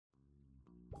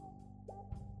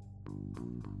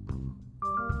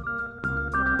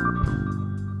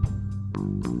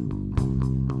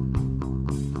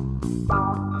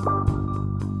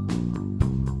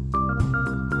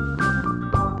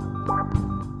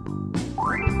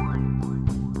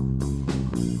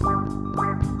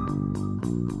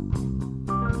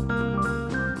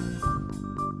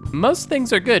most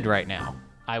things are good right now,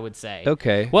 I would say.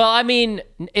 Okay. Well, I mean,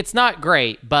 it's not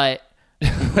great, but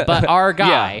our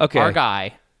guy, Yeah, okay. our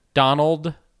guy,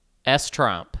 Donald S.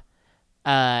 Trump,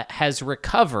 has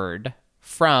recovered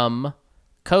from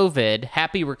COVID.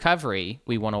 Happy recovery.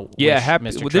 We want to wish happy. Mr.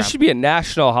 Well, Trump. this should be a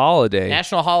national holiday.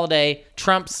 National holiday.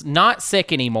 Trump's not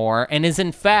sick anymore and is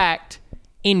in fact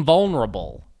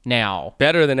invulnerable now.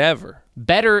 Better than ever.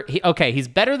 He's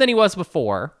better than he was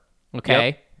before. Okay.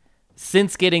 Yep.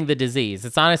 Since getting the disease.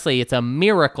 It's a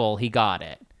miracle he got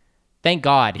it. Thank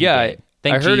God he did.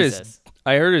 Thank Jesus.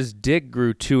 I heard his dick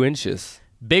grew 2 inches.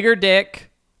 Bigger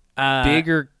dick.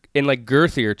 Bigger and like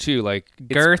girthier too. Like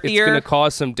girthier. It's gonna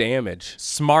cause some damage.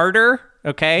 Smarter.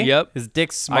 Okay. Yep. His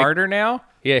dick's smarter now.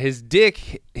 Yeah, his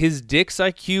dick's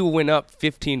IQ went up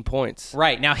 15 points.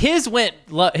 Right. Now his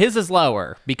is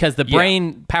lower because the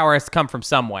brain power has to come from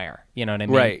somewhere. You know what I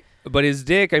mean? Right. But his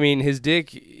dick,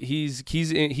 he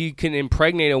can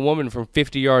impregnate a woman from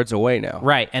 50 yards away now.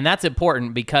 Right. And that's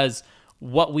important because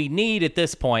what we need at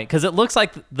this point, because it looks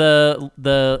like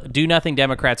the do nothing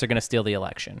Democrats are going to steal the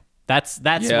election. That's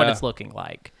what it's looking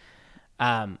like.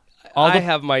 I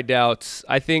have my doubts.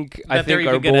 I think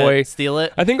our boy steal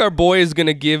it. I think our boy is going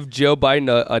to give Joe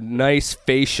Biden a nice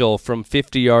facial from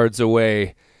 50 yards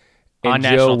away on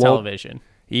national television.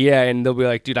 Yeah, and they'll be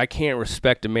like, dude, I can't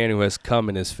respect a man who has cum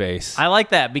in his face. I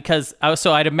like that because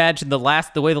I'd imagine the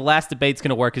way the last debate's going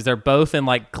to work is they're both in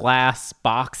like glass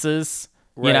boxes,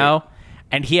 you know,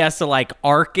 and he has to like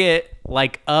arc it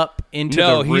like up into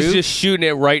the roof. No, he's just shooting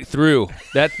it right through.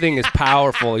 That thing is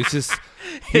powerful. He's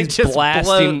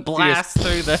blasting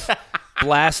through the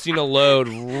blasting a load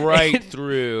right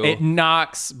through. It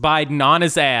knocks Biden on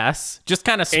his ass, just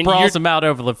kind of sprawls him out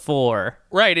over the floor.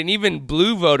 Right, and even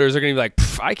blue voters are going to be like,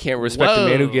 I can't respect a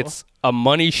man who gets a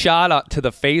money shot to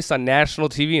the face on national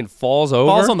TV and falls over.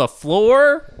 Falls on the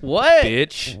floor? What?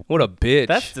 Bitch. What a bitch.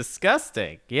 That's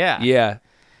disgusting. Yeah. Yeah.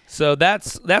 So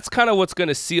that's kind of what's going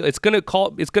to seal. It's going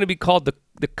to be called the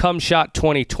Cum Shot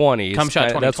 2020. Cum Shot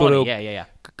 2020. That's what it'll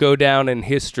go down in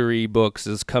history books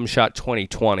as Cum Shot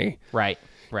 2020. Right.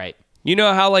 You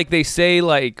know how like they say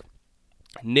like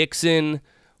Nixon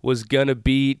was going to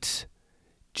beat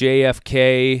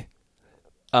JFK.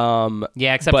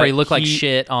 Except for he looked like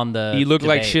shit on the He looked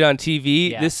debate. like shit on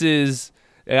TV. Yeah. This is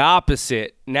the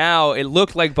opposite. Now it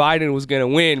looked like Biden was going to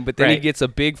win, but then he gets a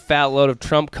big fat load of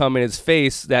Trump cum in his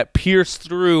face that pierced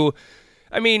through.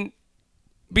 I mean,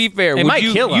 be fair. It might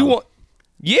kill him.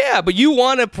 But you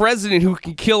want a president who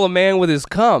can kill a man with his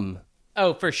cum.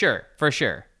 Oh, for sure.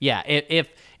 Yeah, if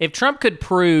Trump could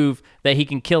prove that he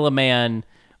can kill a man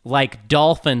like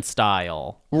dolphin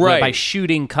style, by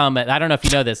shooting cum I don't know if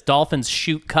you know this, dolphins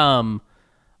shoot cum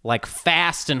like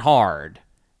fast and hard.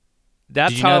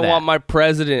 That's how I want my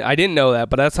president. I didn't know that,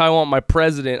 but that's how I want my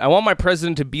president. I want my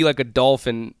president to be like a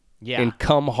dolphin and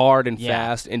come hard and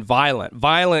fast and violent.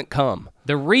 Violent cum.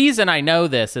 The reason I know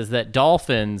this is that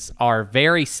dolphins are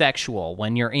very sexual.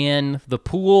 When you're in the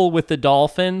pool with the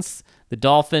dolphins,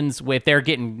 if they're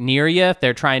getting near you, if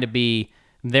they're trying to be,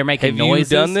 they're making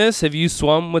noises. Have you done this? Have you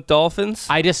swum with dolphins?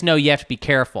 I just know you have to be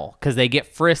careful because they get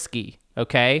frisky,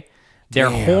 okay? They're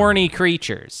horny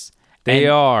creatures. They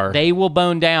are. They will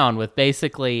bone down with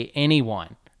basically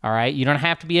anyone, all right? You don't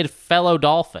have to be a fellow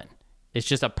dolphin. It's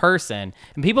just a person.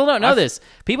 And people don't know this.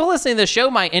 People listening to the show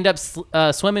might end up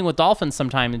swimming with dolphins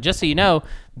sometime. And just so you know,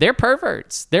 they're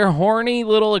perverts. They're horny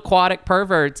little aquatic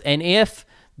perverts. And if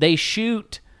they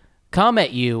shoot cum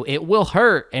at you, it will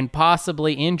hurt and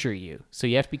possibly injure you. So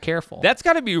you have to be careful. That's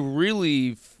got to be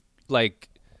really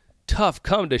tough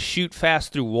cum to shoot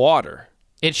fast through water.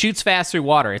 It shoots fast through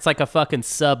water. It's like a fucking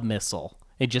sub-missile.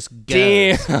 It just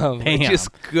goes. Damn. It just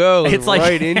goes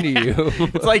right into you.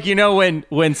 It's like, you know,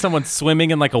 when someone's swimming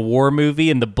in like a war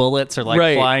movie and the bullets are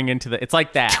like flying into the... It's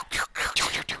like that.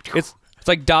 It's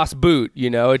like Das Boot, you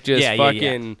know? It just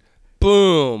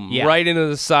boom, right into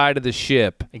the side of the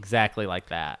ship. Exactly like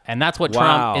that. And that's what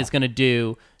Trump is going to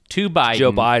do to Biden.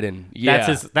 Joe Biden.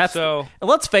 Yeah.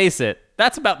 Let's face it.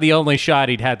 That's about the only shot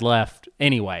he'd had left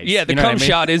anyways. Yeah, the cum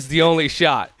shot is the only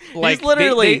shot. Like, he's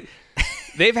literally...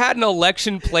 They've had an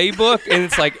election playbook, and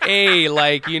it's like, A,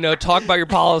 talk about your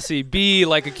policy. B,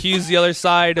 accuse the other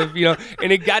side of,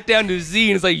 and it got down to Z,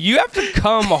 and it's like, you have to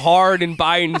come hard in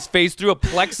Biden's face through a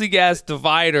plexiglass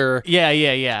divider.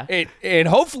 Yeah. And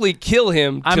hopefully kill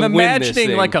him to I'm win imagining this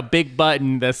thing. like a big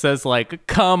button that says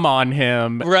come on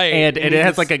him. Right. And it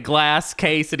has like a glass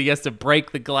case, and he has to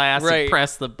break the glass and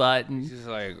press the button. He's just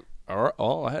like,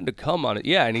 I had to come on it.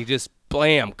 Yeah, and he just...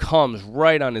 blam, comes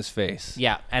right on his face.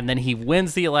 Yeah, and then he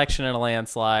wins the election in a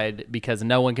landslide because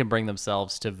no one can bring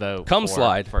themselves to vote. It was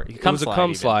a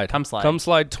cum slide. Cum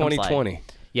slide 2020.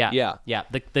 Yeah. Yeah. Yeah.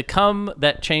 The cum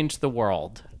that changed the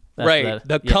world. Right.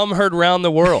 The cum heard round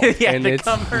the world. Yeah, and the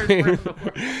cum heard round the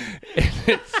world.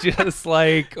 It's just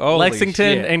like, holy Lexington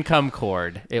shit. and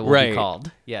Cumcord, it will be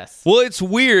called. Yes. Well, it's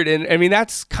weird. And I mean,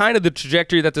 that's kind of the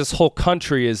trajectory that this whole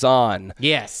country is on.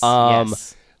 Yes.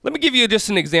 Yes. Let me give you just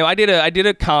an example. I did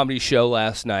a comedy show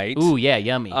last night. Ooh, yeah,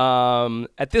 yummy.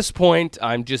 At this point,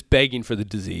 I'm just begging for the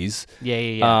disease.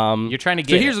 Yeah. You're trying to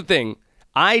get So here's the thing.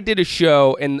 I did a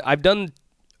show, and I've done...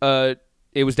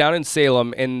 it was down in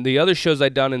Salem, and the other shows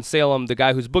I'd done in Salem, the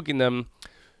guy who's booking them,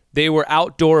 they were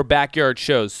outdoor backyard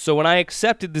shows. So when I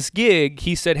accepted this gig,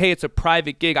 he said, hey, it's a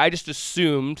private gig. I just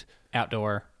assumed...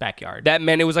 outdoor backyard. That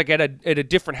meant it was like at a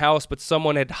different house, but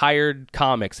someone had hired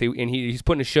comics, he's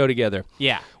putting a show together.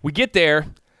 Yeah. We get there.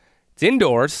 It's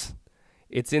indoors.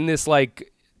 It's in this like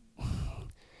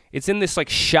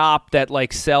shop that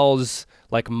like sells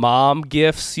like mom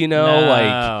gifts,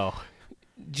 like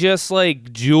just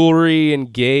like jewelry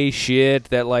and gay shit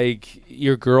that like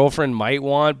your girlfriend might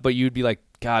want, but you'd be like,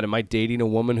 God, am I dating a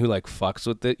woman who like fucks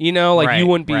with it? You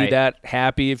wouldn't be that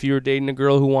happy if you were dating a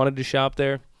girl who wanted to shop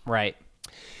there. Right.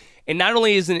 And not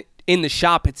only is it in the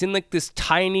shop, it's in like this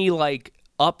tiny like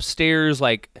upstairs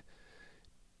like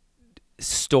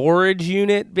storage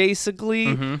unit basically.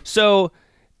 Mm-hmm. So,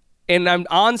 and I'm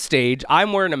on stage,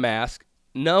 I'm wearing a mask.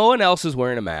 No one else is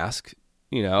wearing a mask.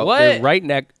 What? They're right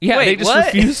next. Yeah, Wait, they just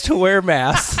refuse to wear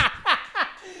masks.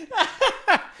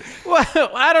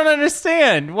 Well, I don't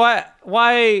understand. Why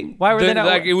were they not?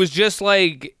 Like it was just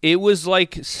like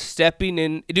stepping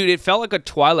in, dude. It felt like a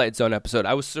Twilight Zone episode.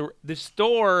 The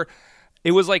store.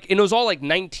 It was like, and it was all like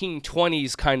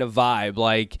 1920s kind of vibe.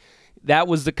 Like that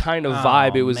was the kind of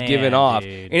vibe it was giving off,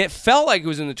 dude. and it felt like it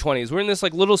was in the 20s. We're in this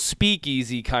like little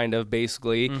speakeasy kind of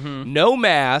basically, Mm-hmm. no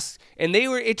masks, and they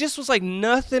were. It just was like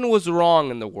nothing was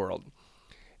wrong in the world,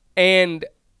 and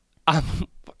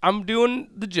I'm doing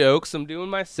the jokes. I'm doing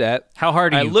my set. How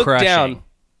hard are you I look crushing? down.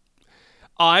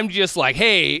 I'm just like,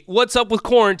 hey, what's up with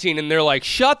quarantine? And they're like,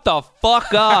 shut the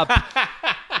fuck up.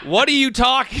 What are you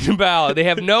talking about? They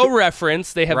have no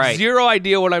reference. They have zero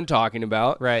idea what I'm talking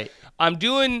about. Right. I'm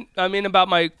in about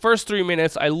my first 3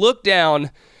 minutes. I look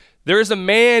down. There's a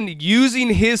man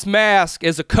using his mask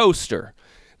as a coaster.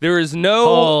 There is no...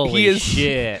 Holy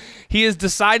shit. He has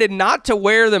decided not to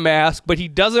wear the mask, but he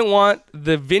doesn't want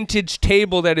the vintage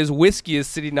table that his whiskey is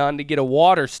sitting on to get a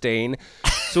water stain.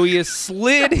 So he has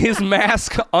slid his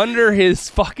mask under his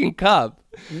fucking cup.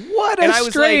 What a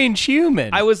strange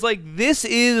human. I was like, this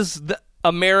is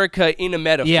America in a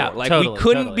metaphor. Yeah, like totally, we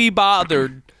couldn't be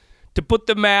bothered to put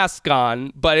the mask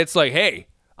on, but it's like, hey,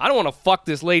 I don't want to fuck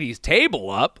this lady's table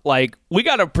up. Like, we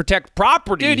got to protect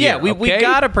property Dude, here, yeah, we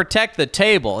got to protect the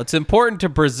table. It's important to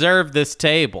preserve this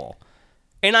table.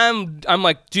 And I'm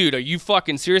like, dude, are you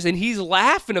fucking serious? And he's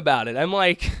laughing about it. I'm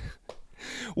like,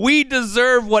 we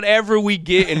deserve whatever we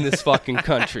get in this fucking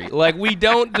country. Like, we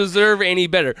don't deserve any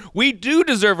better. We do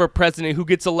deserve a president who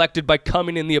gets elected by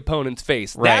coming in the opponent's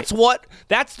face. Right.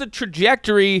 That's the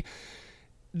trajectory.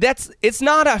 It's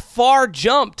not a far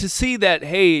jump to see that,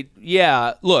 hey,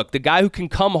 yeah, look, the guy who can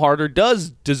come harder does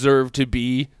deserve to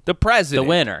be the president. The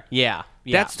winner. Yeah.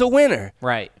 That's the winner.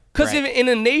 Right. Because in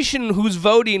a nation who's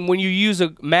voting when you use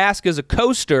a mask as a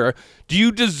coaster, do you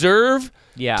deserve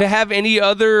to have any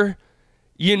other,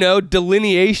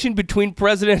 delineation between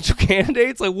presidential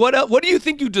candidates? Like, what do you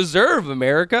think you deserve,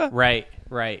 America? Right.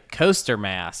 Coaster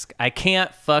mask. I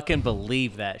can't fucking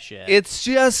believe that shit. It's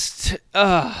just,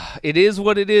 it is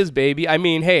what it is, baby. I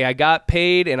mean, hey, I got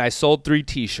paid and I sold 3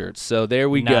 T-shirts, so there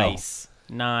we go. Nice.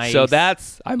 So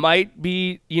I might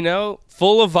be,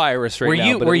 full of virus right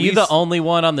now. Were you the only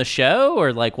one on the show,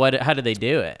 or like what? How did they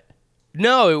do it?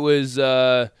 No, it was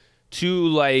 2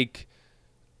 like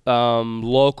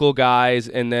local guys,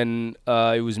 and then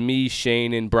it was me,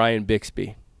 Shane, and Brian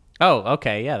Bixby. Oh,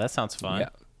 okay, yeah, that sounds fun.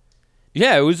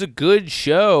 Yeah, it was a good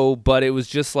show, but it was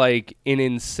just like an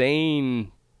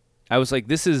insane. I was like,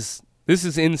 this is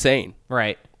insane.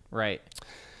 Right.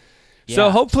 Yeah.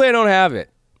 So hopefully I don't have it.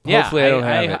 Yeah, hopefully I don't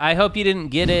have it. I hope you didn't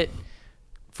get it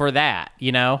for that,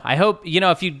 I hope,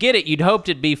 if you'd get it, you'd hoped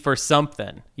it'd be for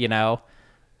something,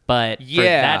 But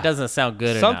that doesn't sound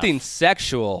good enough. Something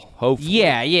sexual, hopefully.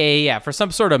 Yeah. For some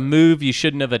sort of move you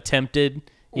shouldn't have attempted,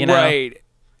 Right.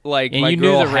 Like, and my you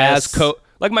girl knew the has rest.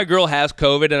 Like, my girl has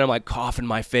COVID, and I'm like coughing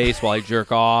my face while I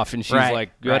jerk off, and she's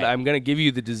like, good, right. I'm going to give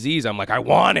you the disease. I'm like, I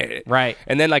want it. Right.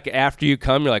 And then, like, after you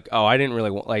come, you're like, oh, I didn't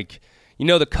really want, like,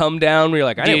 the come down where you're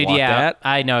like, I didn't want that.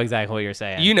 I know exactly what you're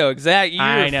saying. You know exactly. You're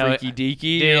a freaky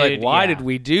deaky. You're like, why did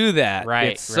we do that? Right.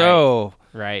 It's so.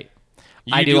 Right.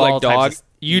 I do like dog.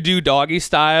 you do doggy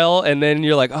style, and then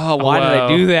you're like, oh, why did I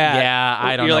do that? Yeah,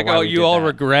 I don't know. You're like, why oh, we you did all that.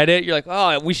 regret it. You're like,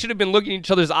 oh, we should have been looking at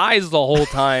each other's eyes the whole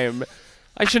time.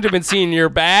 I shouldn't have been seeing your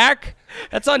back.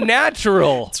 That's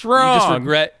unnatural. It's wrong.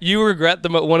 You regret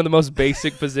one of the most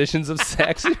basic positions of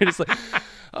sex. You're just like,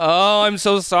 oh, I'm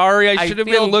so sorry. I should have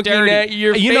feel been looking dirty. at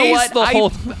your You face know what? the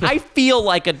whole I feel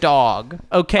like a dog.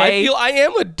 Okay. I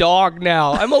am a dog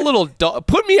now. I'm a little dog.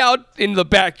 Put me out in the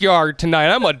backyard tonight.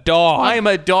 I'm a dog. I'm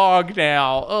a dog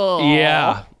now. Oh.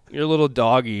 Yeah. You're a little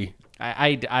doggy.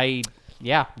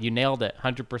 Yeah, you nailed it.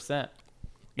 100%.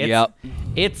 Yep.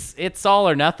 It's all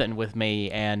or nothing with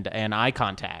me and eye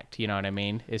contact. You know what I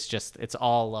mean? It's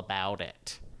all about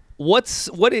it. What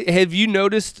have you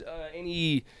noticed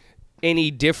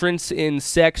any difference in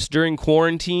sex during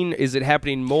quarantine? Is it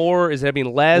happening more? Is it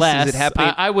happening less? Less. Is it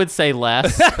happening? I would say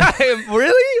less.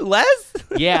 Really? Less?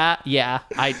 Yeah.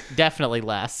 I definitely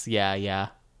less. Yeah.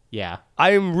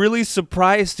 I am really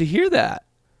surprised to hear that.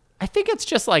 I think it's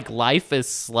just like life is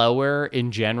slower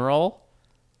in general.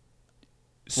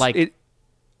 Like,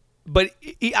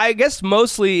 I guess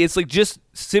mostly it's like just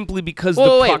simply because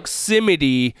Wait.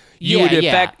 proximity you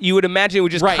would imagine it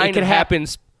would just kind of happen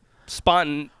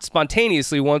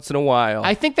spontaneously once in a while.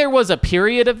 I think there was a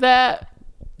period of that,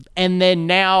 and then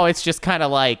now it's just kind of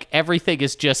like everything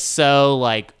is just so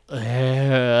like,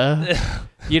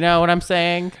 you know what I'm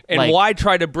saying? And like, why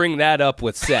try to bring that up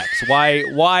with sex?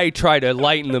 Why try to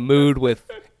lighten the mood with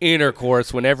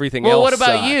intercourse when everything else what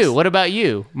about sucks? you? What about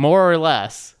you? More or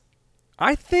less?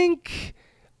 I think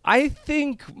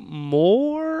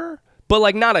more, but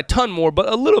like not a ton more,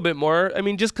 but a little bit more. I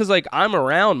mean, just because like I'm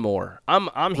around more.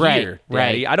 I'm here,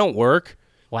 Daddy. I don't work.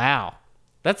 Wow,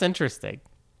 that's interesting.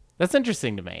 That's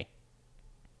interesting to me.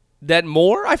 That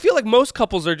more? I feel like most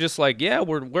couples are just like, yeah,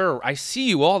 we're I see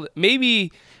you all.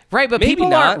 Maybe right, but maybe people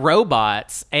not. aren't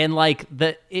robots, and like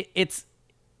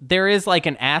there is like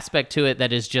an aspect to it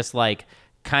that is just like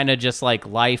kind of just like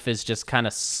life is just kind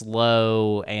of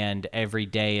slow and every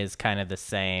day is kind of the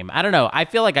same. I don't know. I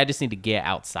feel like I just need to get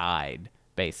outside,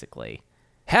 basically.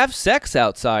 Have sex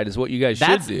outside is what you guys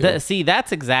should do.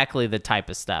 That's exactly the type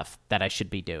of stuff that I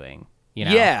should be doing. You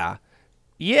know?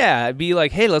 Yeah. It'd be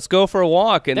like, hey, let's go for a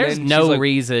walk. And there's then no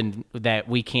reason that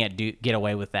we can't get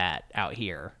away with that out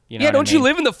here. You know? Don't you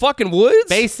live in the fucking woods?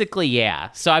 Basically, yeah.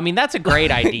 So I mean, that's a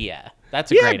great idea. That's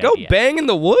a great idea. Yeah, go bang in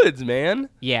the woods, man.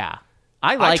 Yeah.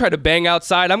 I try to bang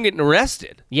outside. I'm getting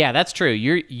arrested. Yeah, that's true.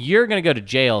 You're going to go to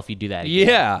jail if you do that again.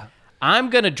 Yeah.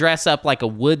 I'm going to dress up like a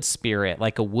wood spirit,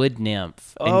 like a wood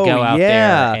nymph, and go out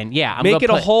there. And I'm make gonna it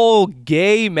a put whole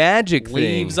gay magic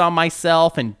leaves thing. on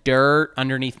myself and dirt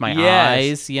underneath my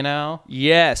eyes, you know?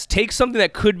 Yes. Take something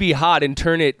that could be hot and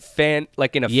turn it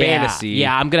like in a fantasy.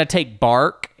 Yeah, I'm going to take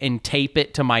bark and tape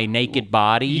it to my naked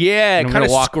body. Yeah, and kind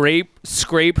of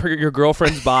scrape your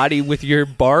girlfriend's body with your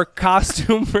bark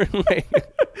costume.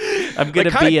 I'm going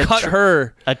to be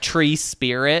a tree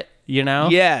spirit. You know?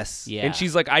 Yes. Yeah. And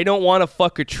she's like, I don't want to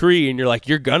fuck a tree. And you're like,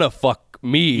 you're going to fuck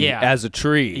me as a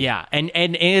tree. Yeah. And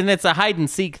it's a hide and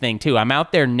seek thing, too. I'm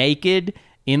out there naked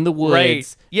in the woods.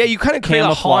 Right. Yeah, you kind of create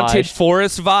a haunted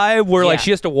forest vibe where like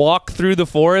she has to walk through the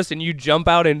forest and you jump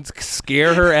out and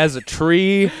scare her as a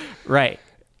tree. Right.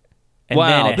 And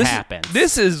then it happens.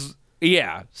 This is,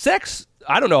 sex.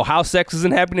 I don't know how sex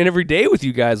isn't happening every day with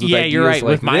you guys. With you're right. Like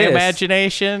with my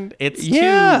imagination, it's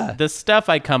the stuff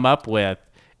I come up with.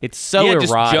 It's so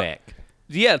erotic.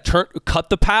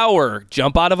 Cut the power,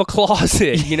 jump out of a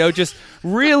closet, just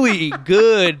really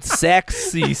good,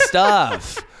 sexy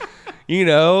stuff.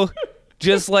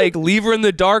 Just like leave her in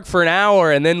the dark for an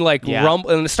hour and then like rumble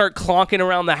and start clonking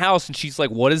around the house. And she's like,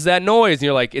 what is that noise? And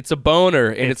you're like, it's a boner.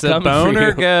 And it's a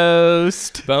boner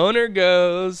ghost. Boner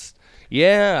ghost.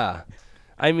 Yeah.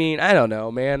 I mean, I don't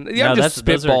know, man. I'm just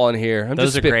spitballing here.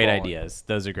 Those are great ideas.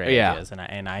 Those are great ideas,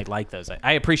 and I like those.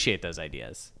 I appreciate those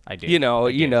ideas. I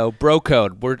do. Bro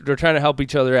code. We're trying to help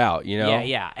each other out.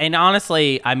 Yeah. And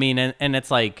honestly, I mean, and it's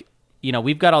like,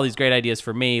 we've got all these great ideas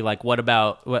for me. Like, what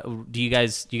do you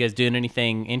guys doing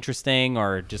anything interesting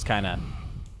or just kind of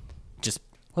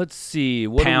let's see,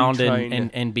 pound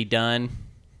and be done?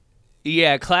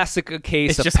 Yeah, classic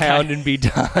case of pound and be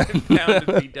done. Pound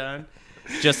and be done.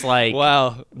 Just like,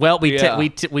 wow. Well, we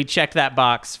checked that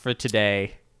box for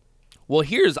today. Well,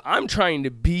 I'm trying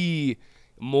to be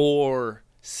more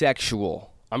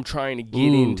sexual. I'm trying to get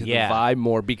into the vibe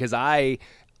more because I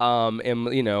am,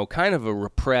 kind of a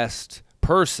repressed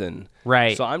person.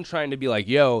 Right. So I'm trying to be like,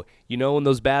 yo, when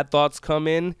those bad thoughts come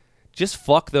in, just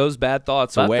fuck those bad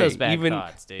thoughts away. Those bad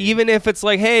thoughts, dude. Even if it's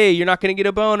like, hey, you're not going to get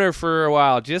a boner for a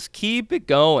while, just keep it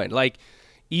going. Like,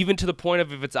 even to the point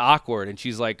of if it's awkward. And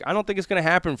she's like, I don't think it's going to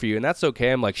happen for you. And that's okay.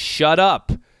 I'm like, shut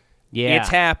up. Yeah. It's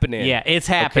happening. Yeah, it's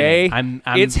happening.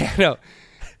 Okay?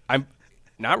 I'm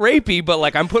not rapey, but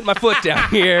like I'm putting my foot down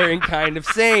here and kind of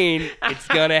saying it's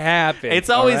gonna happen. It's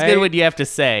always good when you have to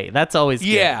say. That's always good.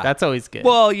 Yeah. That's always good.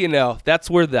 Well, that's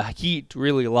where the heat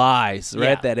really lies, right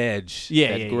at that edge.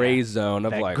 Yeah, that gray zone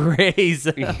of that gray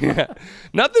zone. Yeah.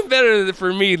 Nothing better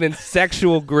for me than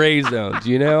sexual gray zones,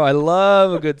 I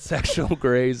love a good sexual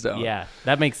gray zone. Yeah,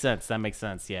 that makes sense.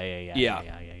 Yeah.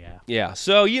 Yeah,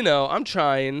 so, I'm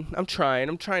trying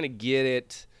to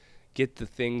get the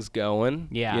things going.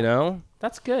 Yeah.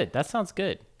 That's good. That sounds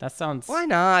good. Why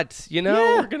not?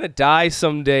 We're going to die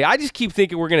someday. I just keep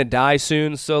thinking we're going to die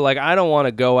soon. So, like, I don't want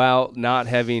to go out not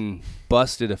having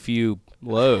busted a few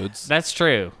loads. That's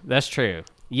true.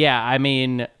 Yeah, I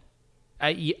mean,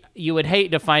 you would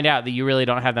hate to find out that you really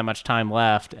don't have that much time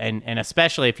left. And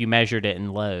especially if you measured it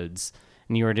in loads.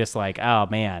 And you were just like, oh,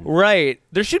 man. Right.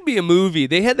 There should be a movie.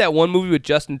 They had that one movie with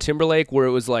Justin Timberlake where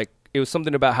it was like, it was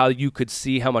something about how you could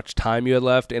see how much time you had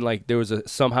left, and like there was an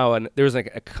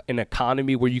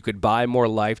economy where you could buy more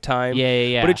lifetime.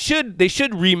 Yeah. But they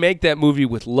should remake that movie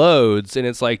with loads, and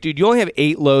it's like, dude, you only have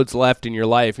 8 loads left in your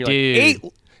life. You're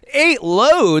like, eight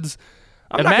loads.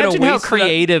 Imagine how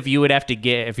creative you would have to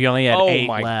get if you only had 8 left. Oh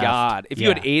my god! If you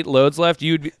had 8 loads left,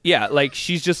 you'd like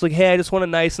she's just like, hey, I just want a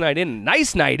nice night in.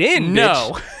 Nice night in,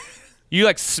 no. Bitch. You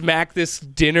like smack this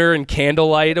dinner and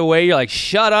candlelight away. You're like,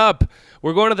 shut up.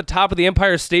 We're going to the top of the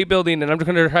Empire State Building, and I'm just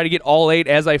going to try to get all 8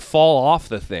 as I fall off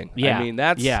the thing. Yeah. I mean,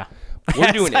 that's... Yeah.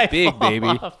 We're doing it big,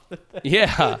 baby.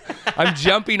 Yeah. I'm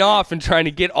jumping off and trying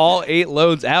to get all 8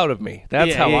 loads out of me.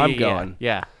 That's how I'm going.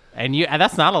 Yeah. And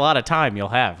that's not a lot of time you'll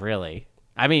have, really.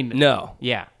 I mean... No.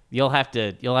 Yeah. You'll have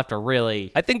to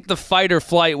really... I think the fight or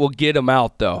flight will get them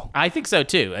out, though. I think so,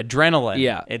 too. Adrenaline.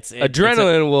 Yeah.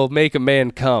 Adrenaline will make a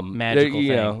man come. Magical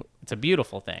thing. It's a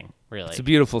beautiful thing. Really. It's a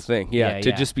beautiful thing,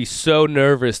 to just be so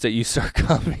nervous that you start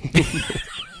coming.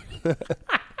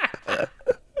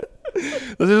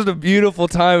 This is a beautiful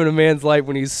time in a man's life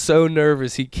when he's so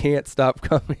nervous he can't stop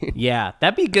coming. Yeah,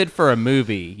 that'd be good for a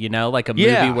movie, like a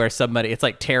movie where it's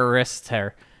like terrorists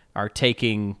are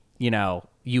taking,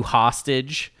 you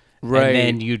hostage. Right. And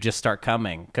then you just start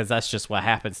coming because that's just what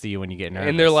happens to you when you get nervous.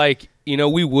 And they're like,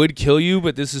 we would kill you,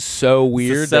 but this is so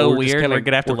weird. This is so weird. We're going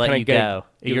to have to let you go.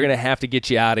 You're going to have to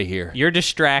get you out of here. You're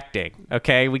distracting,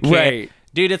 okay? We can't. Right.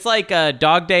 Dude, it's like a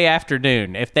Dog Day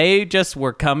Afternoon. If they just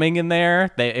were coming in there,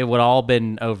 it would all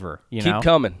been over, Keep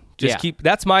coming.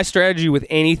 That's my strategy with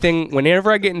anything.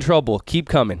 Whenever I get in trouble, keep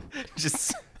coming.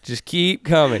 Just keep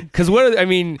coming. Because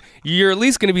you're at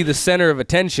least going to be the center of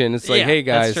attention. It's like, hey,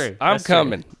 guys, I'm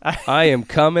coming. I am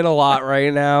coming a lot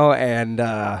right now, and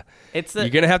you're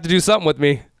going to have to do something with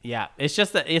me. Yeah, it's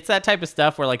just it's that type of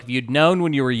stuff where, like, if you'd known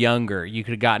when you were younger, you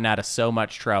could have gotten out of so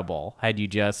much trouble had you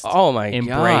just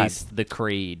embraced the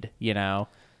creed,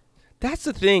 That's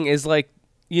the thing is, like,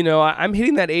 I'm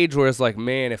hitting that age where it's like,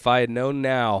 man, if I had known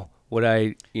now what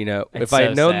I, if I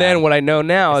had known then what I know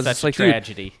now, it's such like, a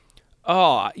tragedy.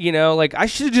 Dude, like I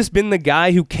should have just been the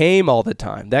guy who came all the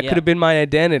time. That could have been my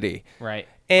identity. Right.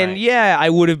 And I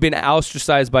would have been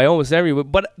ostracized by almost everyone.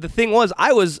 But the thing was,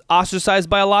 I was ostracized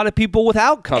by a lot of people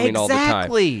without coming all the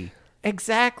time.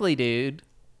 Exactly, dude.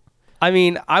 I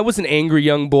mean, I was an angry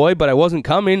young boy, but I wasn't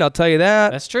coming, I'll tell you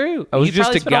that. That's true. I was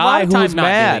just a guy who was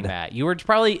mad. You were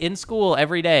probably in school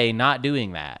every day not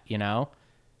doing that,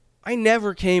 I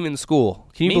never came in school.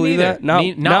 Can you believe neither.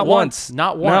 that? Not once.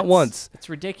 Not once. It's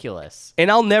ridiculous.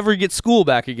 And I'll never get school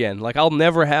back again. Like, I'll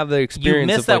never have the experience.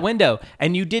 You missed that window,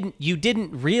 and you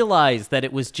didn't realize that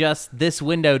it was just this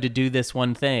window to do this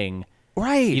one thing.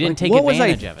 Right. You didn't take advantage of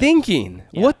it. What was I thinking?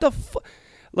 Yeah. What the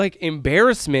like,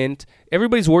 embarrassment.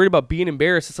 Everybody's worried about being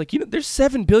embarrassed. It's like, there's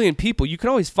 7 billion people. You can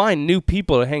always find new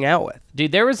people to hang out with.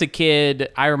 Dude, there was a kid,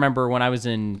 I remember when I was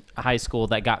in high school,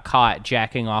 that got caught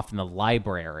jacking off in the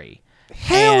library.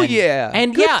 Hell yeah.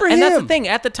 And Good for him. And that's the thing.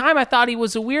 At the time, I thought he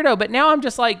was a weirdo, but now I'm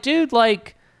just like, dude,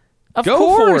 like,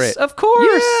 Go for it. Of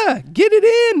course. Yeah, get it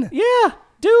in. Yeah,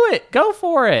 do it. Go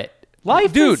for it.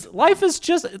 Life is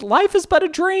but a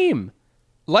dream.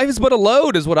 Life is but a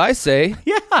load is what I say.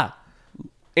 Yeah.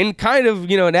 And kind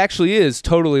of, it actually is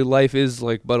totally life is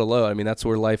like but a load. I mean, that's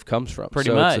where life comes from.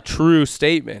 Pretty much. It's a true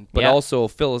statement, but also a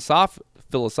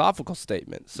philosophical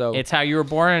statement. So it's how you were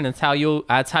born, and that's how you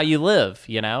live,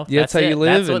 Yeah, that's how you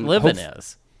live. That's what living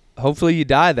is. Hopefully you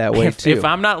die that way too. If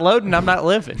I'm not loading, I'm not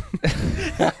living.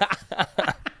 I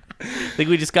think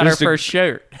we just got our first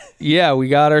shirt. Yeah, we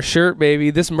got our shirt,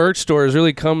 baby. This merch store is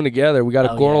really coming together. We got a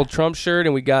Donald Trump shirt,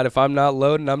 and we got if I'm not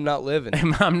loading, I'm not living.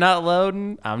 If I'm not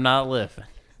loading, I'm not living.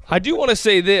 I do want to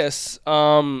say this.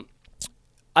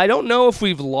 I don't know if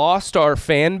we've lost our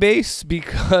fan base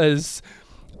because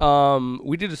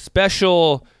we did a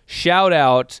special shout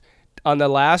out on the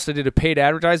last. I did a paid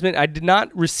advertisement. I did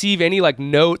not receive any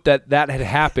note that had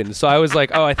happened. So I was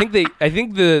like, oh, I think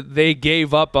they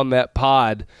gave up on that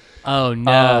pod. Oh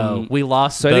no, we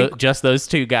lost just those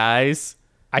two guys.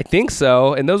 I think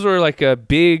so, and those were a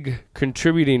big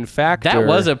contributing factor. That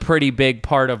was a pretty big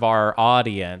part of our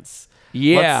audience.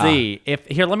 Yeah. Let's see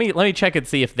let me check and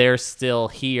see if they're still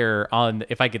here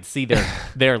if I could see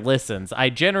their listens. I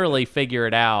generally figure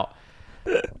it out.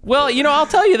 Well, I'll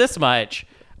tell you this much.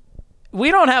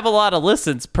 We don't have a lot of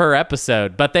listens per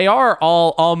episode, but they are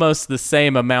all almost the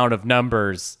same amount of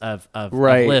numbers of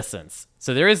listens.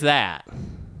 So there is that.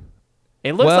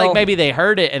 It looks like maybe they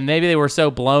heard it and maybe they were so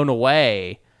blown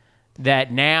away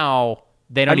that now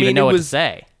they don't even know what to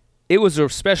say. It was a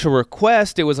special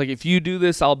request. It was if you do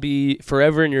this, I'll be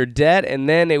forever in your debt. And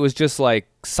then it was just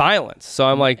silence. So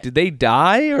I'm did they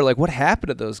die or what happened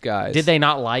to those guys? Did they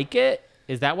not like it?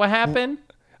 Is that what happened?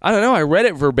 I don't know. I read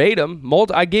it verbatim.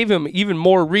 I gave him even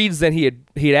more reads than he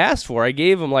had asked for. I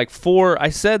gave him 4. I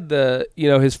said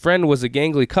his friend was a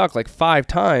gangly cuck 5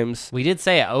 times. We did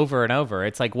say it over and over.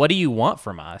 It's what do you want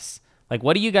from us?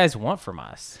 What do you guys want from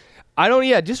us?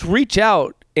 Just reach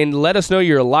out and let us know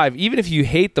you're alive. Even if you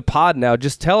hate the pod now,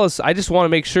 just tell us. I just want to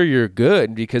make sure you're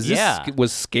good because this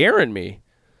was scaring me.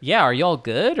 Yeah, are y'all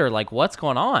good or what's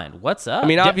going on? What's up?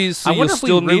 Obviously, I wonder if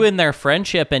we ruined their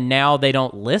friendship and now they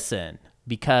don't listen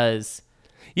because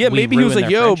maybe he was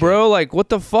yo, friendship. Bro, what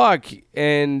the fuck?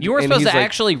 And you were supposed to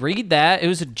actually read that. It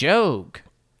was a joke.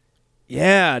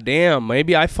 Yeah, damn.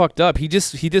 Maybe I fucked up. He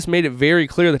just made it very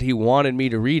clear that he wanted me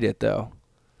to read it though.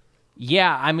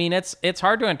 Yeah, it's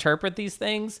hard to interpret these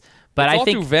things, but I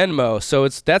think through Venmo. So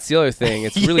that's the other thing.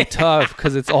 It's really tough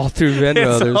because it's all through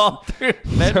Venmo. There's all through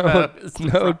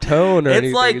Venmo. No tone or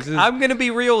anything. It's I'm gonna be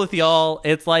real with y'all.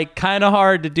 It's kind of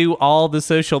hard to do all the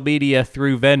social media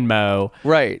through Venmo,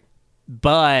 right?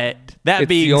 But that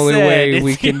being the only said, way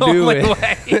we can do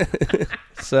it.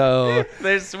 So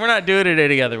we're not doing it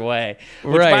any other way.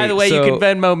 Which, by the way, you can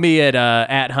Venmo me at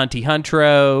Hunty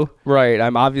Huntro. Right.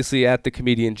 I'm obviously at the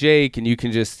comedian Jake, and you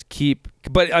can just keep.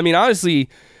 But honestly,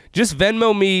 just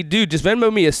Venmo me, dude. Just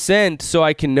Venmo me a cent so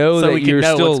I can know that you're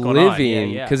still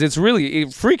living. Because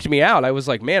it freaked me out. I was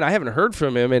like, man, I haven't heard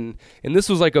from him, and this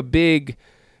was a big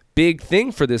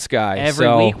thing for this guy.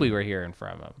 Every week we were hearing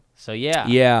from him. So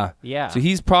yeah. So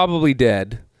he's probably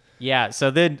dead. Yeah, so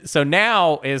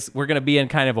now we're going to be in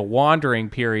kind of a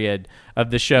wandering period of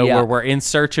the show where we're in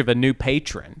search of a new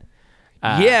patron.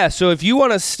 So if you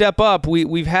want to step up,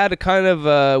 we've had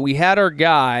we had our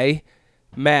guy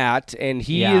Matt, and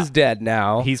he is dead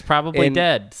now. He's probably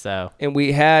dead. So and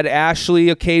we had Ashley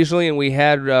occasionally, and we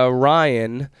had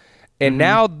Ryan, and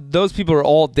now those people are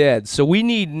all dead. So we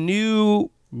need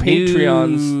new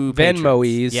Patreons,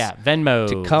 Venmoes, Venmo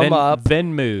to come up,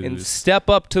 Venmo's, and step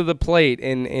up to the plate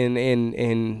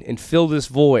and fill this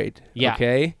void. Yeah.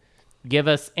 Okay. Give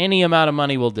us any amount of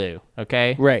money, we'll do.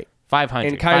 Okay. Right.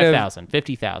 500, 5,000,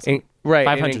 50,000. Right.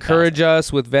 And encourage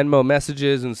us with Venmo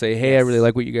messages and say, hey, I really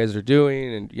like what you guys are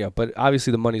doing, and but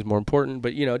obviously the money's more important.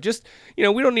 But we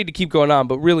don't need to keep going on,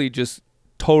 but really just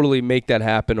totally make that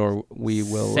happen, or we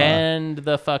will send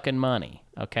the fucking money.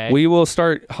 Okay. We will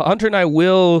start. Hunter and I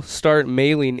will start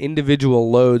mailing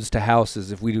individual loads to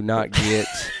houses if we do not get.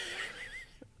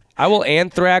 I will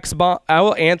anthrax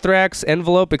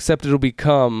envelope, except it'll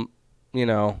become,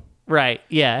 Right.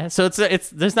 Yeah. So it's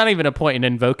there's not even a point in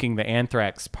invoking the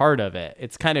anthrax part of it.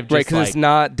 It's kind of just because it's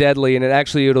not deadly, and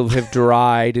it'll have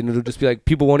dried, and it'll just be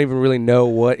people won't even really know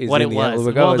what is in the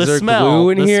envelope. Well, is there smell,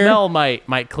 glue in here? The smell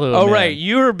might clue. Oh, right.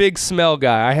 You're a big smell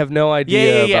guy. I have no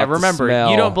idea. Yeah. About Remember, the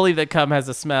smell. You don't believe that cum has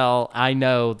a smell. I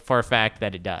know for a fact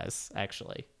that it does,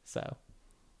 actually. So,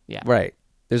 yeah. Right.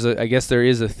 I guess there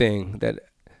is a thing that.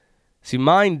 See,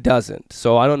 mine doesn't,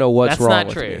 so I don't know what's wrong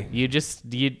with me. That's not true. You just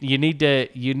you need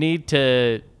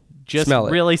to just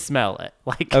really smell it.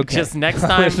 Just next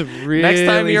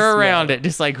time you're around it,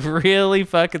 just really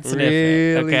fucking sniff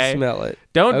it. Okay, smell it.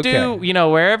 Don't do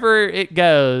wherever it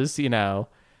goes.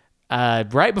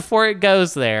 Right before it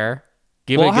goes there,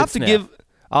 give it a good sniff.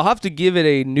 I'll have to give it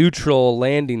a neutral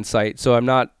landing site, so I'm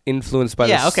not influenced by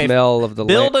the smell of the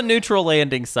Build a neutral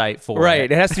landing site for it.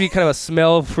 Right. It has to be kind of a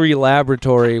smell-free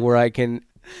laboratory where I can,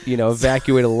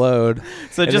 evacuate a load.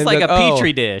 So just a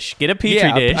Petri dish. Get a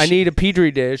Petri dish. I need a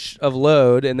Petri dish of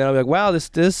load, and then I'll be like, wow,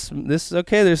 this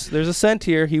okay, there's a scent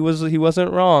here. He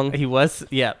wasn't wrong. He was,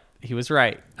 yeah. He was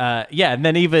right. Yeah, and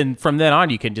then even from then on,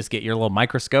 you can just get your little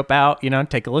microscope out,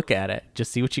 take a look at it,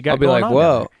 just see what you got. I'll be going like, on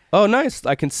whoa. there. Oh, nice.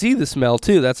 I can see the smell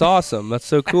too. That's awesome. That's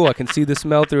so cool. I can see the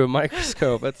smell through a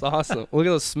microscope. That's awesome. Look at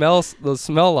those smell lines. Those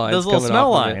little coming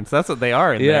smell off of it. lines. That's what they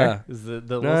are in there. Is the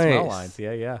little smell lines.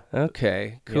 Yeah.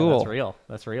 Okay, Yeah, cool.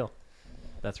 that's real.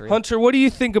 Hunter, what do you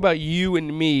think about you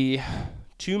and me,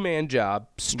 two-man job,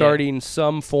 starting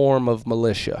some form of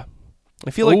militia?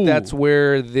 I feel like that's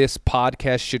where this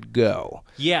podcast should go.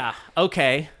 Yeah.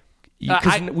 Okay.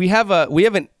 Because we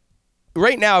haven't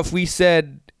right now. If we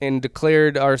said and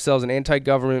declared ourselves an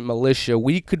anti-government militia,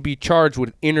 we could be charged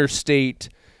with interstate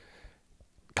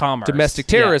commerce, domestic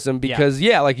terrorism. Because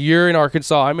like you're in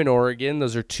Arkansas, I'm in Oregon.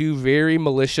 Those are two very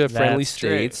militia-friendly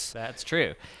states. That's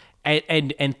true.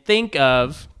 And think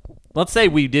of, let's say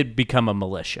we did become a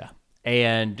militia.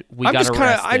 And got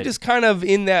arrested. I'm just kind of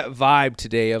in that vibe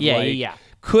today of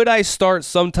could I start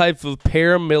some type of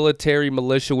paramilitary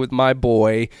militia with my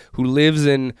boy who lives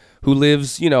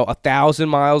 1,000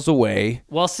 miles away?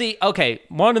 Well, see, okay,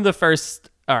 all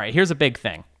right, here's a big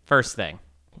thing. First thing,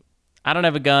 I don't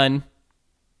have a gun.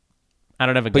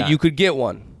 But you could get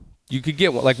one. You could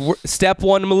get one. Like step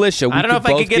one militia. I don't know if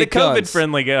I could get a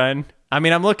COVID-friendly gun. I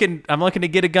mean, I'm looking to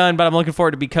get a gun, but I'm looking for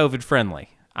it to be COVID-friendly.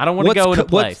 I don't want to go in a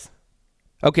place.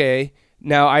 Okay,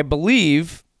 now I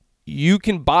believe you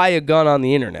can buy a gun on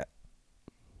the internet.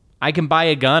 I can buy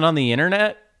a gun on the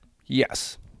internet?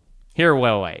 Yes. Here,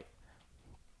 wait.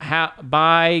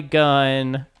 Buy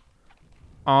gun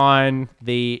on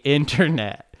the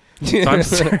internet. So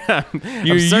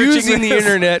You're using the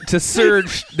internet to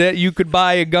search that you could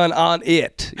buy a gun on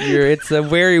it. It's a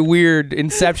very weird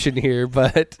inception here,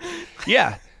 but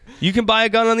yeah, you can buy a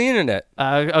gun on the internet.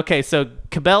 Okay, so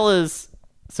Cabela's...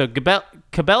 So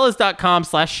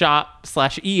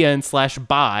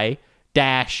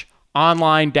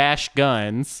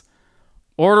Cabela's.com/shop/en/buy-online-guns.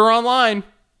 Order online.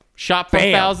 Shop for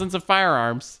thousands of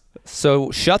firearms.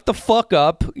 So shut the fuck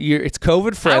up. It's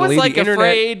COVID friendly. I was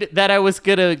afraid that I was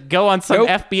going to go on some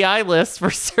FBI list for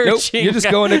searching. Nope. You're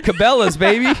just going to Cabela's,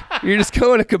 baby. You're just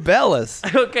going to Cabela's.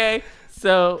 Okay.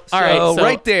 So all right. So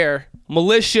right there.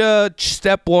 Militia,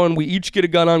 step one. We each get a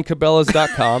gun on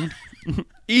Cabela's.com.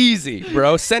 Easy,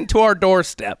 bro. Sent to our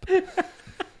doorstep.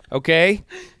 Okay?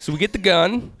 So we get the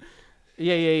gun.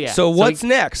 Yeah. So what's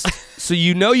next? So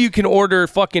you can order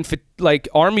fucking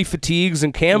army fatigues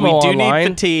and camo online. We do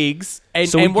need fatigues.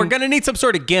 And we're going to need some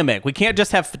sort of gimmick. We can't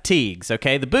just have fatigues,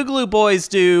 okay? The Boogaloo Boys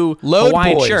do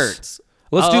Hawaiian shirts.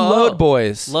 Let's do Load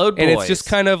Boys. Load Boys. And it's just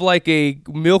kind of like a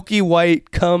milky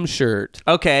white cum shirt.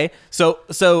 Okay. So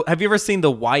have you ever seen the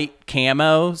white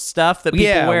camo stuff that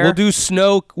people wear? We'll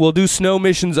do snow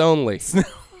missions only.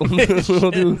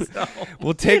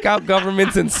 We'll take out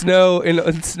governments in snow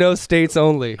states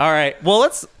only. All right.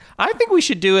 Well, I think we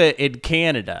should do it in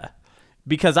Canada.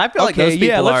 Because I feel like those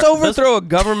people let's overthrow a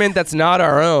government that's not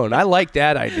our own. I like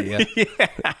that idea.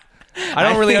 Yeah. I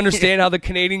don't really understand how the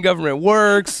Canadian government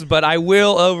works, but I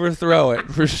will overthrow it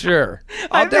for sure.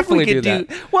 I'll definitely do that.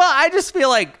 Well, I just feel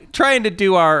like trying to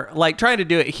do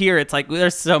it here. It's like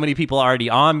there's so many people already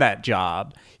on that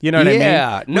job. You know what I mean?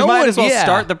 Yeah. We might as well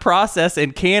start the process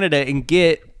in Canada and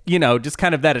get just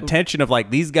kind of that attention of like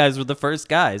these guys were the first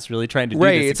guys really trying to do this.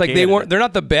 Right. It's like they're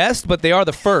not the best, but they are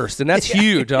the first, and that's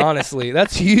huge. Honestly,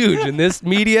 that's huge in this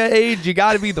media age. You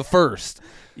got to be the first.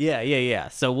 Yeah.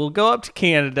 So we'll go up to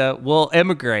Canada. We'll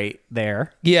emigrate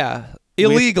there. Yeah.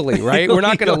 Illegally, right? We're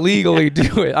not going to legally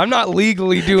do it. I'm not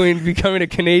legally becoming a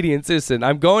Canadian citizen.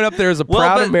 I'm going up there as a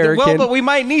proud American. Well, but we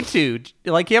might need to.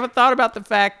 Like, you haven't thought about the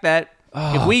fact that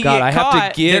if we get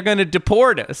caught, they're going to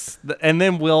deport us, and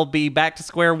then we'll be back to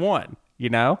square one,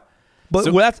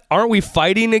 But aren't we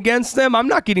fighting against them? I'm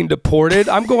not getting deported.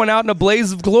 I'm going out in a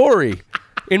blaze of glory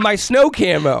in my snow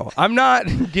camo. I'm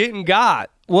not getting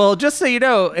got. Well, just so you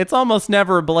know, it's almost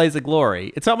never a blaze of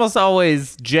glory. It's almost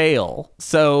always jail.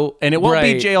 And it won't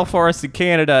be jail for us in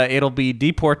Canada. It'll be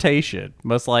deportation,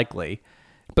 most likely.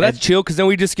 But that's chill because then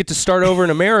we just get to start over in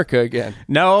America again.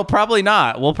 No, probably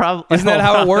not. We'll probably isn't that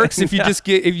how it works? If you just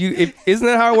get isn't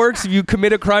that how it works? If you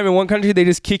commit a crime in one country, they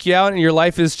just kick you out and your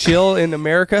life is chill in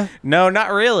America. No,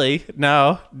 not really.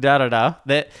 No,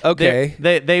 Okay.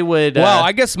 They would. Wow,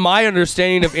 I guess my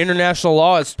understanding of international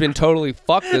law has been totally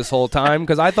fucked this whole time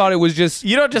because I thought it was just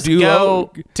you don't just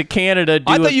go to Canada.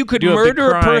 I thought you could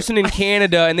murder a person in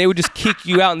Canada and they would just kick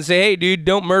you out and say, "Hey, dude,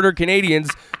 don't murder Canadians."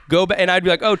 Go back, and I'd be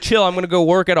like, "Oh, chill! I'm going to go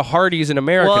work at a Hardee's in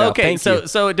America." Well, okay,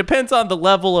 so it depends on the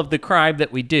level of the crime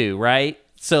that we do, right?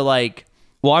 So, like,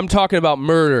 Well, I'm talking about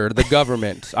murder, the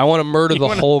government. I want to murder the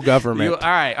whole government. All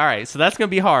right. So that's going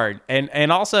to be hard.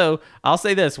 And also, I'll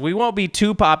say this. We won't be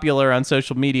too popular on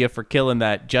social media for killing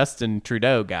that Justin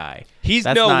Trudeau guy.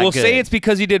 We'll say it's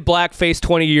because he did blackface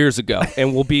 20 years ago,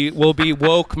 and we'll be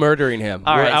woke murdering him.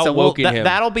 All right, so him.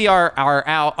 That'll be our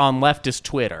out on leftist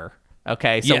Twitter.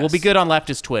 Okay, so we'll be good on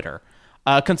leftist Twitter.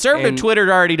 Conservative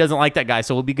Twitter already doesn't like that guy,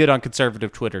 so we'll be good on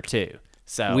conservative Twitter too.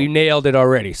 So we nailed it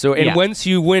already. So, once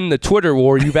you win the Twitter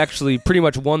war, you've actually pretty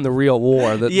much won the real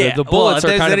war. The bullets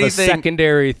are kind of a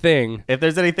secondary thing. If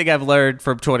there's anything I've learned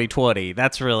from 2020,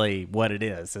 that's really what it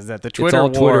is that the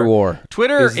Twitter war.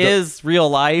 Twitter is real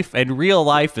life, and real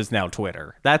life is now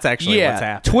Twitter. That's actually what's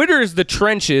happening. Twitter is the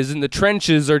trenches, and the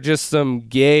trenches are just some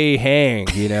gay hang,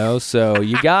 So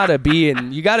you gotta be in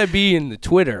the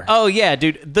Twitter. Oh yeah,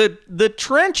 dude. The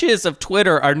trenches of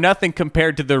Twitter are nothing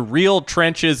compared to the real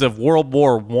trenches of World War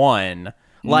I.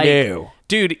 No.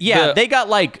 Dude, they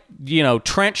got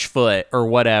trench foot or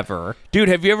whatever. Dude,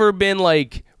 have you ever been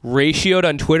ratioed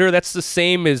on Twitter? That's the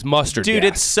same as mustard Dude,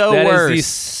 gas. it's so that worse. Is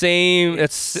the same.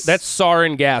 That's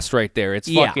sarin gas right there.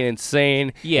 It's fucking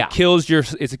insane. Yeah. It kills your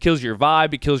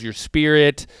vibe. It kills your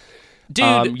spirit.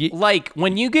 Dude,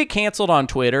 when you get canceled on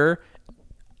Twitter,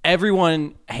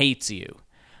 everyone hates you.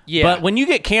 Yeah. But when you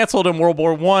get canceled in World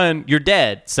War I, you're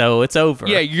dead, so it's over.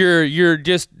 Yeah, you're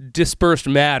just dispersed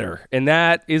matter, and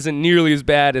that isn't nearly as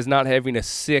bad as not having a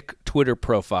sick Twitter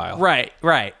profile. Right.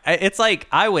 It's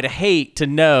I would hate to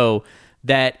know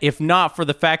that if not for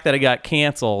the fact that I got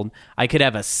canceled, I could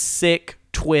have a sick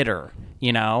Twitter,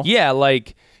 Yeah,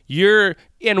 you're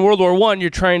in World War I, you're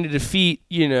trying to defeat,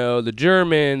 the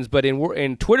Germans, but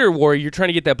in Twitter war, you're trying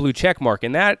to get that blue check mark,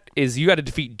 and that is you got to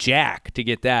defeat Jack to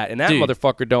get that, and that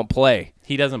motherfucker don't play.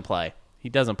 He doesn't play.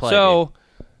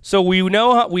 So we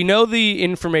know the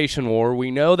information war.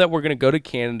 We know that we're gonna go to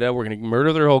Canada. We're gonna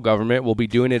murder their whole government. We'll be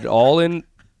doing it all in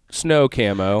snow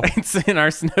camo. It's in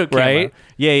our snow camo, right?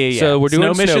 Yeah. So we're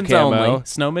doing snow missions camo. only.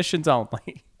 Snow missions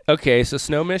only. Okay, so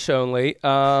snow mish only.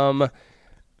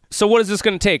 So what is this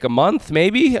going to take? A month,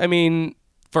 maybe? I mean,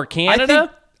 for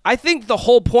Canada? I think the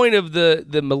whole point of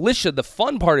the militia, the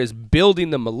fun part is building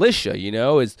the militia,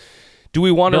 is do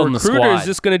we want to recruit or is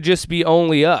this going to just be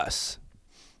only us?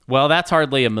 Well, that's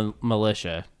hardly a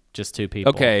militia, just two people.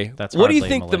 Okay. That's what do you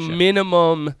think the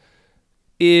minimum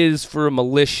is for a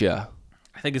militia?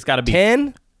 I think it's got to be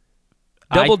 10?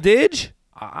 Double dig?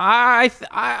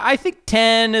 I think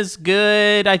 10 is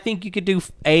good. I think you could do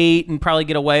 8 and probably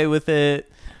get away with it.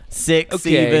 6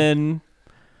 even.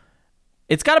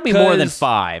 It's got to be more than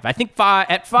 5. I think 5.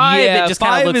 At 5, it just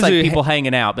kind of looks like people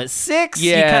hanging out. But 6,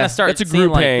 you kind of start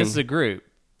seeing this is a group.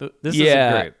 This is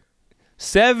a group.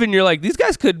 7, you're like, these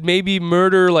guys could maybe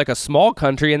murder a small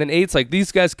country. And then 8's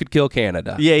these guys could kill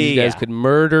Canada. These guys could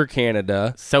murder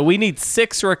Canada. So we need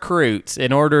 6 recruits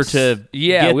in order to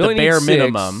get the bare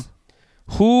minimum.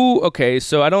 Okay,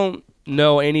 so I don't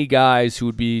know any guys who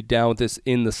would be down with this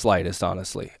in the slightest,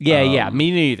 honestly. Yeah,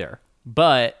 me neither.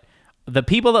 But the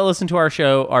people that listen to our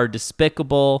show are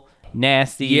despicable,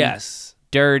 nasty,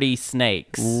 dirty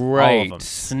snakes. Right. All of them.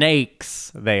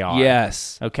 Snakes, they are.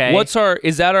 Yes. Okay.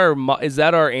 Is that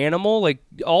our animal?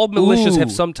 All militias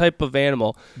have some type of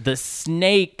animal. The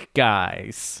snake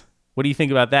guys. What do you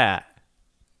think about that?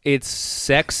 It's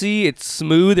sexy. It's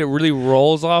smooth. It really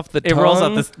rolls off the tongue. It rolls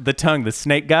off the tongue. The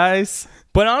snake guys.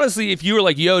 But honestly, if you were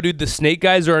like, yo, dude, the snake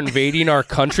guys are invading our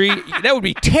country, that would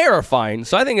be terrifying.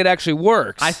 So I think it actually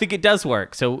works. I think it does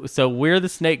work. So we're the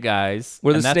snake guys.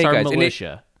 We're the snake guys. That's our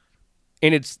militia.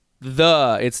 And it's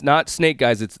not snake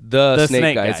guys. It's the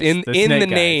snake guys. In the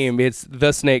name, it's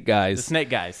the snake guys. The snake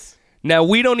guys. Now,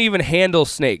 we don't even handle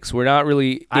snakes. We're not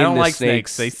really I don't into like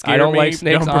snakes. They scare me. I don't like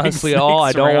snakes, honestly, at all.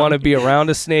 I don't want to be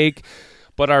around a snake.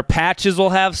 But our patches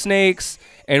will have snakes,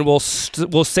 and we'll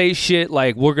say shit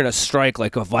like, we're going to strike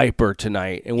like a viper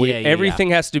tonight. And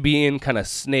everything has to be in kind of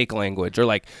snake language. Or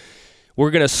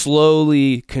we're going to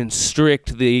slowly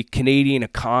constrict the Canadian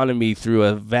economy through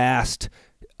a vast...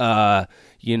 we're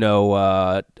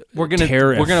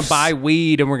gonna buy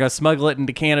weed and we're gonna smuggle it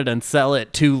into Canada and sell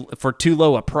it for too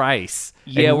low a price.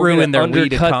 Yeah, we're ruin their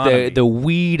weed economy. The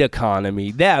weed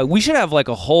economy. Yeah, we should have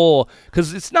a whole,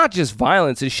 because it's not just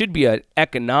violence. It should be an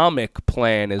economic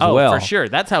plan as well. Oh, for sure.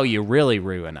 That's how you really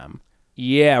ruin them.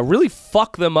 Yeah, really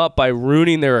fuck them up by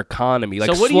ruining their economy.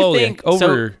 So what slowly, do you think?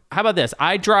 So how about this?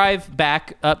 I drive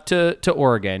back up to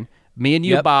Oregon. Me and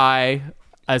you buy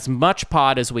as much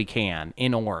pot as we can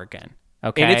in Oregon.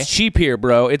 Okay. And it's cheap here,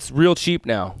 bro. It's real cheap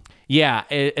now. Yeah,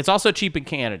 it's also cheap in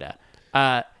Canada.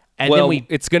 And then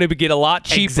it's going to get a lot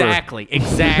cheaper. Exactly.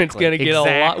 It's going to get a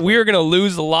lot. We're going to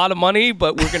lose a lot of money,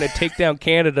 but we're going to take down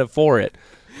Canada for it.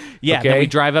 Yeah, okay? then we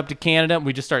drive up to Canada and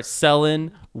we just start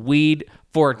selling weed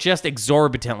for just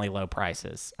exorbitantly low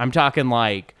prices. I'm talking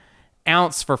like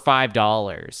ounce for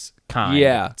 $5 kind.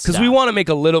 Yeah, because we want to make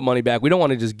a little money back. We don't want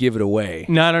to just give it away.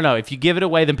 No. If you give it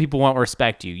away, then people won't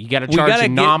respect you. You got to We charge gotta a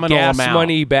nominal get gas amount.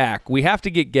 money back. We have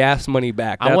to get gas money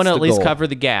back. I want to That's at the least goal. cover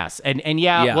the gas, and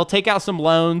we'll take out some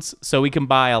loans so we can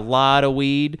buy a lot of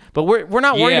weed. But we're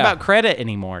not worried Yeah. about credit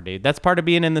anymore, dude. That's part of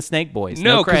being in the Snake Boys.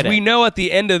 No, because credit. we know at the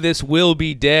end of this we'll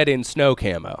be dead in snow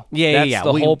camo. Yeah. That's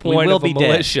the whole point will of a be dead.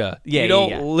 militia. Yeah, you don't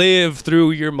yeah. live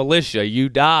through your militia. You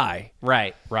die.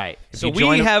 Right. If So you we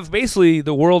join a- have basically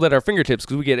the world at our fingertips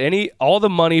because we get all the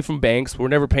money from banks. We're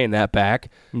never paying that back.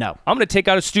 No. I'm going to take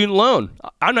out a student loan.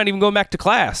 I'm not even going back to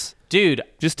class. Dude,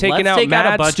 Just taking let's out take mad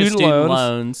out a bunch student of student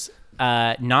loans.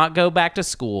 not go back to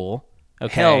school.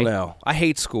 Okay. Hell no. I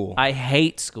hate school. I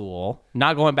hate school.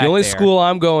 Not going back The only there. school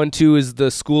I'm going to is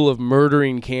the School of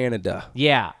Murdering Canada.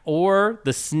 Yeah, or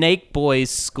the Snake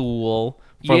Boys School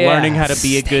for Yeah. learning how to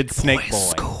be a good snake boy.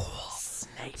 School.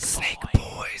 Snake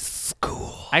Boys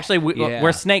School. Actually, Yeah.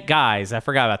 we're snake guys. I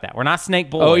forgot about that. We're not snake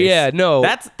boys. Oh, yeah, no.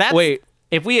 That's Wait.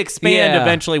 If we expand, Yeah.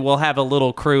 eventually we'll have a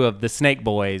little crew of the Snake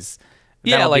Boys.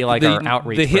 Yeah, That'll be like the, our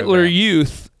outreach. the Hitler program.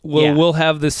 Youth will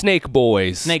have the Snake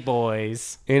Boys. Snake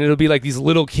Boys. And it'll be like these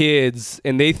little kids,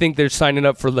 and they think they're signing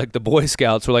up for like the Boy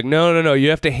Scouts. We're like, no, you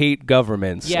have to hate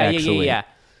governments. Yeah.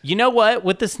 You know what?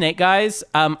 With the Snake Guys,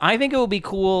 I think it would be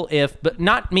cool if, but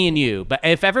not me and you, but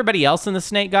if everybody else in the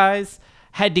Snake Guys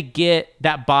had to get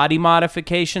that body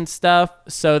modification stuff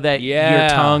so that your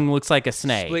tongue looks like a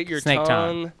snake. Split your snake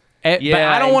tongue. But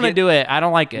I don't want to do it. I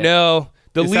don't like it. No,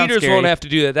 the It sounds leaders scary. won't have to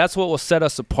do that. That's what will set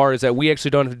us apart. Is that we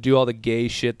actually don't have to do all the gay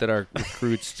shit that our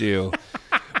recruits do.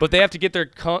 But they have to get their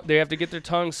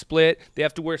tongue split. They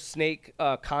have to wear snake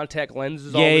contact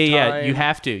lenses all the time. Yeah. You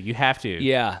have to.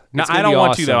 Yeah. No, It's gonna I don't be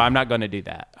want to awesome. though. I'm not going to do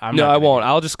that. No, I won't.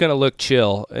 I'll just gonna look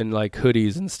chill in like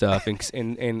hoodies and stuff, and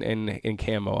in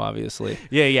camo, obviously.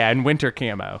 Yeah, and winter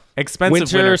camo, expensive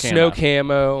Winter winter snow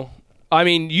camo. I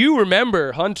mean, you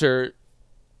remember Hunter?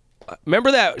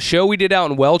 Remember that show we did out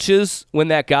in Welch's when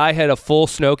that guy had a full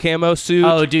snow camo suit?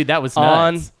 Oh, dude, that was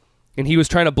on, nuts. and he was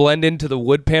trying to blend into the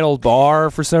wood paneled bar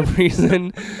for some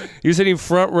reason. He was sitting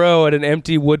front row at an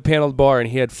empty wood paneled bar, and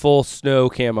he had full snow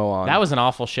camo on. That was an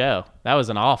awful show. Well,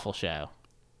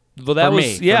 that for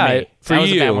was me. Yeah, for that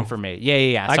was you. a bad one for me.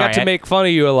 Yeah. I Sorry, got to make fun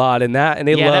of you a lot in that, and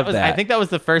they loved that. I think that was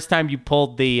the first time you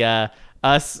pulled the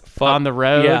us on the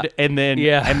road, yeah. and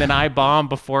then I bombed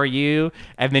before you,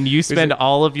 and then you spend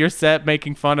all of your set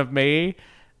making fun of me,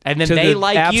 and then To they the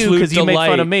like you absolute because you make fun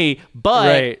delight. of me. But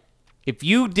Right. if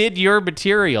you did your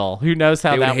material, who knows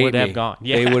how They that hate would have me. gone?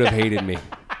 Yeah. They would have hated me.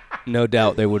 No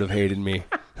doubt they would have hated me.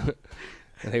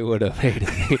 They would have hated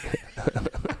me.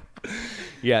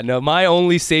 Yeah, no, my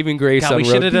only saving grace God, on we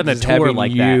should have road done a is tour having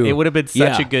like you. that. It would have been such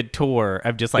Yeah. a good tour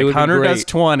of just It like would be Hunter does great.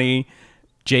 20,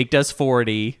 Jake does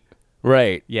 40.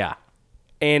 Right. Yeah.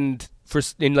 And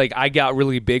like I got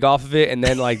really big off of it, and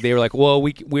then like they were like, well,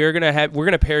 we're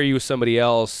gonna pair you with somebody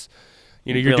else.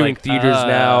 You know, you're You're doing like, theaters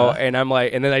now, and I'm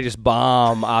like, and then I just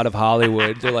bomb out of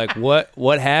Hollywood. They're like,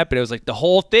 what happened? It was like the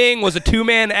whole thing was a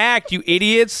 2-man act, you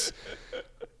idiots.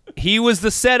 He was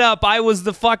the setup, I was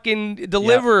the fucking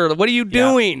deliverer. What are you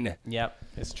doing? Yep.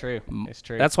 It's true. It's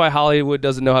true. That's why Hollywood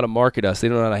doesn't know how to market us. They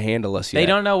don't know how to handle us yet. They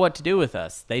don't know what to do with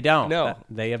us. They don't. No.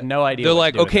 They have no idea. They're what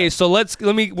like, to do with okay, us. so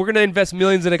we're gonna invest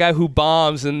millions in a guy who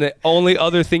bombs, and the only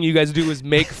other thing you guys do is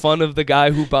make fun of the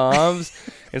guy who bombs.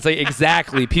 It's like,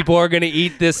 exactly. People are gonna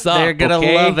eat this up. They're gonna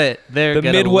okay? love it. They're the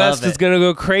gonna Midwest love it. is gonna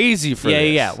go crazy for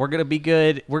this. Yeah. We're gonna be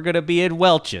good. We're gonna be in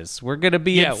Welch's. We're gonna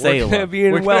be in Salem. we're gonna be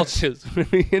in We're Welch's. We're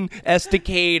gonna be in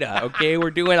Estacada. Okay,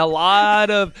 we're doing a lot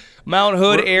of Mount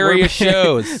Hood area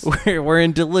shows. We're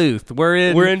in Duluth. We're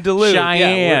in Duluth. Yeah,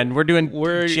 Cheyenne. we're doing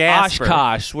We're Jasper.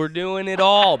 Oshkosh. We're doing it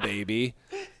all, baby.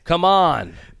 Come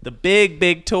on. The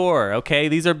big tour. Okay,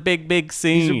 these are big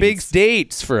scenes. These are big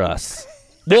dates for us.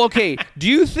 Well, okay. Do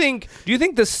you think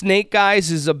the Snake Guys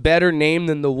is a better name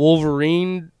than the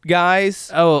Wolverine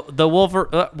guys? Oh, the Wolverine.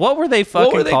 What were they fucking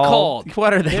What were they called?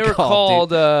 What are they They were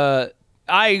called? called.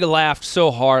 I laughed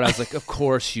so hard. I was like, "Of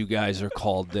course you guys are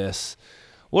called this."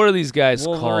 What are these guys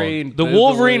Wolverine called? The Boogaloo.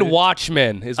 Wolverine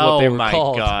Watchmen is what they were my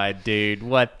called. God, dude!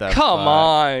 What the? Come fuck?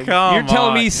 on. Come You're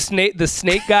telling on. me the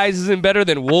Snake Guys isn't better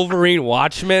than Wolverine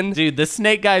Watchmen? Dude, the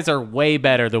Snake Guys are way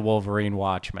better than Wolverine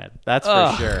Watchmen. That's for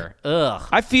Ugh. sure. Ugh.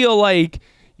 I feel like,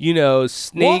 Snake...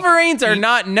 Wolverines are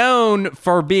not known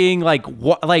for being like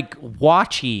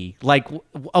watchy. Like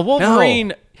a Wolverine,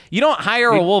 No. you don't hire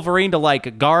a Wolverine to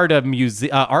like guard a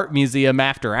art museum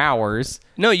after hours.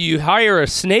 No, you hire a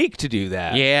snake to do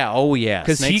that. Yeah. Oh yeah.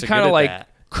 Because he Snakes are kind good of at like that.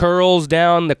 curls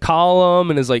down the column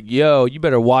and is like, yo, you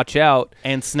better watch out.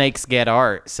 And snakes get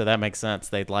art, so that makes sense.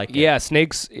 They'd like it. Yeah,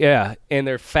 snakes, yeah. And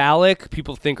they're phallic.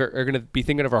 People are going to be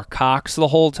thinking of our cocks the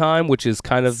whole time, which is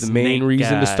kind of the main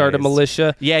reason to start a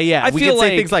militia. Yeah. I we feel could like,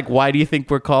 say things like, why do you think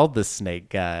we're called the Snake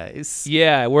Guys?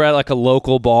 Yeah, we're at like a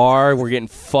local bar. We're getting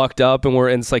fucked up, and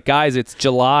it's like, guys, it's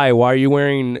July. Why are you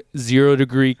wearing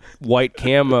 0-degree white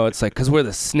camo? It's like, because we're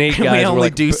the Snake Guys. We only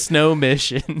like, do snow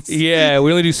missions. Yeah,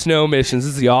 we only do snow missions.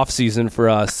 This is the off season for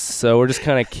us, so we're just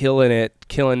kind of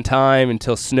killing time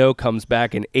until snow comes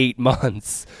back in 8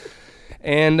 months.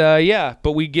 And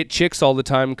but we get chicks all the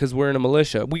time because we're in a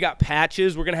militia. We got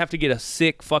patches. We're gonna have to get a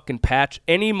sick fucking patch.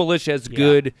 Any militia has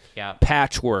good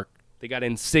patchwork. They got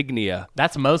insignia.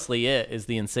 That's mostly it, is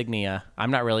the insignia. I'm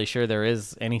not really sure there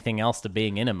is anything else to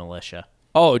being in a militia.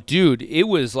 Oh, dude, it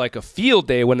was like a field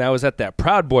day when I was at that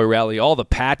Proud Boy rally. All the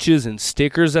patches and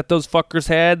stickers that those fuckers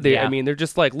had. I mean, they're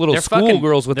just like little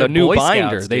schoolgirls with a new Boy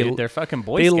binder. Scouts, they're fucking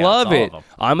Boy Scouts. They love it. All of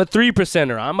them. I'm a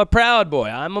 3%er. I'm a Proud Boy.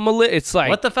 I'm a militia. It's like,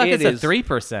 what the fuck is a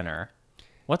 3%er?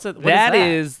 What's it? That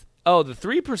is the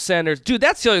 3%ers. Dude,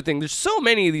 that's the other thing. There's so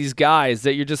many of these guys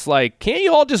that you're just like, can't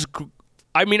you all just?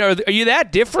 I mean, are you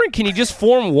that different? Can you just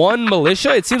form one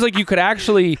militia? It seems like you could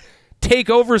actually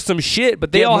take over some shit,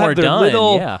 but they all have their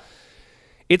little. Yeah.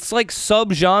 It's like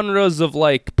subgenres of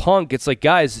like punk. It's like,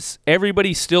 guys,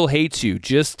 everybody still hates you.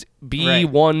 Just be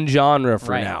one genre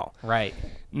for now. Right.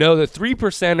 No, the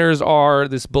 3%ers are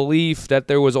this belief that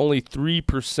there was only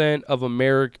 3%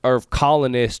 of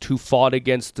colonists who fought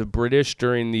against the British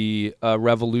during the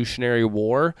Revolutionary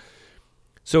War.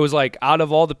 So it was like, out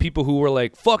of all the people who were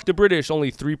like, fuck the British,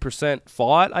 only 3%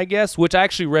 fought, I guess, which I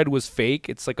actually read was fake.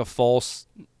 It's like a false.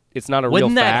 It's not a real fact.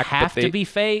 Wouldn't that have to be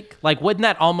fake? Like, wouldn't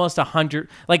that almost 100?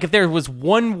 Like, if there was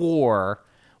one war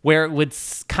where it would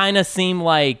kind of seem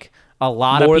like a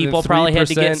lot of people probably had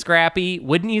to get scrappy,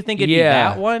 wouldn't you think it'd be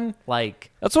that one?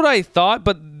 Like, that's what I thought,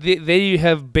 but they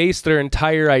have based their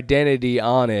entire identity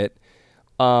on it.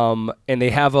 And they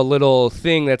have a little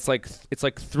thing that's like, it's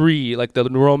like 3, like the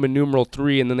Roman numeral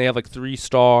 3, and then they have like 3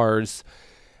 stars.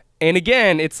 And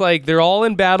again, it's like they're all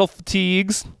in battle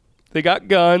fatigues. They got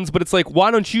guns, but it's like,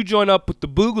 why don't you join up with the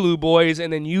Boogaloo Boys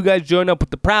and then you guys join up with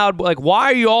the Proud Boys? Like, why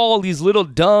are you all these little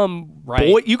dumb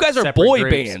boy? You guys are separate boy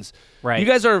groups. bands. Right. You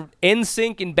guys are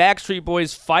NSYNC and Backstreet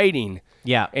Boys fighting.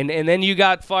 Yeah. And then you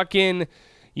got fucking,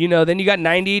 then you got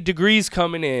 98 Degrees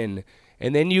coming in.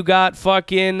 And then you got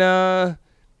fucking the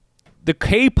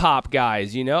K-pop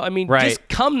guys, I mean, just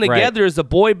come together as a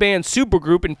boy band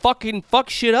supergroup and fucking fuck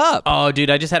shit up. Oh, dude,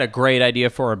 I just had a great idea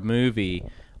for a movie.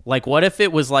 Like, what if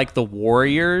it was like The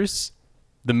Warriors,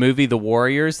 the movie The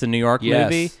Warriors, the New York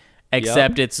movie,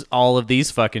 except it's all of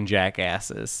these fucking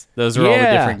jackasses. Those are all the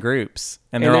different groups,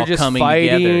 and they're all just coming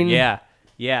fighting. together.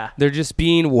 Yeah. They're just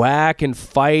being whack and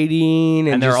fighting,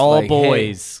 and they're all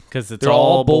boys because it's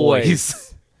all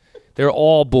boys. They're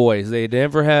all boys. They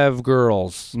never have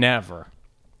girls. Never.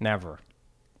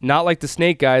 Not like the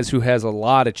Snake Guys, who has a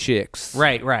lot of chicks.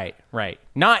 Right.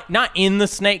 Not in the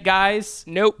Snake Guys.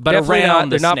 Nope, but definitely around not.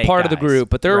 They're not part of the guys. group,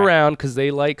 but they're around because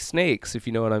they like snakes, if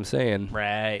you know what I'm saying.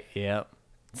 Right. Yep.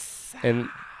 And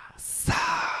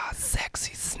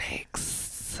sexy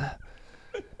snakes.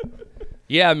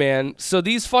 Yeah, man. So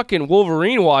these fucking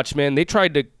Wolverine Watchmen, they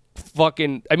tried to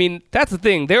fucking. I mean, that's the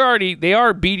thing. They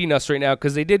are beating us right now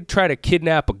because they did try to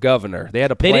kidnap a governor. They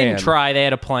had a plan. They didn't try. They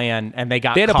had a plan, and they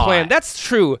got. They had a plan. That's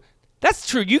true.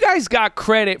 You guys got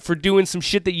credit for doing some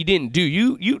shit that you didn't do.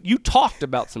 You talked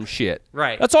about some shit.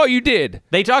 Right. That's all you did.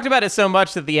 They talked about it so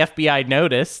much that the FBI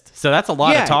noticed. So that's a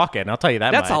lot of talking. I'll tell you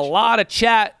that. That's much. a lot of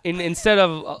chat. Instead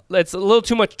of it's a little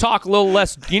too much talk, a little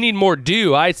less. You need more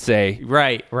do. I'd say.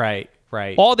 Right.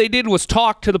 All they did was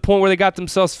talk to the point where they got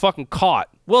themselves fucking caught.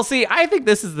 Well, see, I think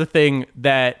this is the thing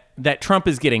that Trump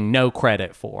is getting no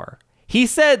credit for. He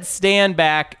said, "Stand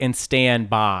back and stand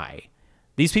by."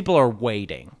 These people are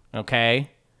waiting. Okay,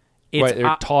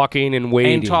 they're talking and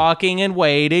waiting. And talking and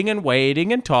waiting and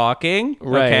waiting and talking.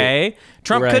 Right. Okay.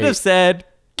 Trump could have said,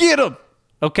 "Get him."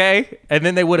 Okay. And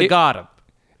then they would have got him.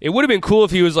 It would have been cool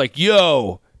if he was like,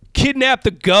 yo, kidnap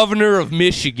the governor of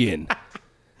Michigan.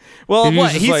 Well,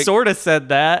 he sort of said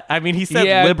that. I mean, he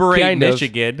said liberate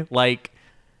Michigan. Like,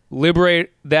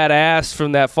 liberate that ass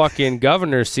from that fucking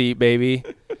governor seat, baby.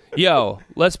 Yo,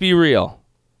 let's be real.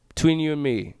 Between you and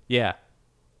me. Yeah.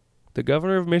 The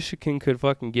governor of Michigan could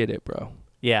fucking get it, bro.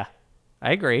 Yeah.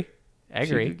 I agree. She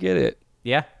could get it.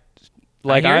 Yeah.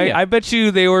 Like, I bet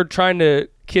you they were trying to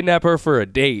kidnap her for a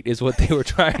date is what they were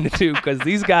trying to do, because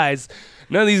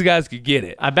none of these guys could get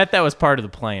it. I bet that was part of the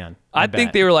plan. I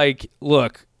think they were like,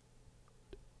 look,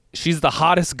 she's the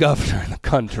hottest governor in the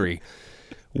country.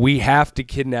 we have to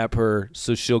kidnap her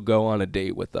so she'll go on a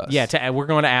date with us. Yeah, we're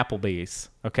going to Applebee's,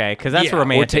 okay? Because that's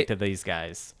romantic to these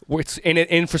guys.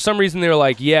 And for some reason, they're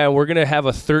like, yeah, we're going to have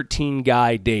a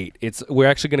 13-guy date. We're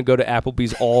actually going to go to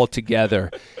Applebee's all together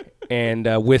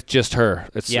and with just her.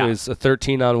 It's a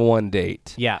 13-on-1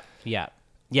 date. Yeah.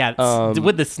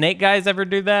 Would the snake guys ever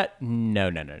do that? No.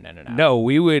 No,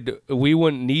 we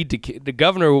wouldn't need to. The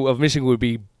governor of Michigan would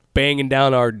be banging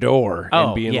down our door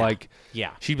and being like,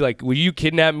 she'd be like, will you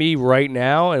kidnap me right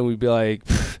now? And we'd be like,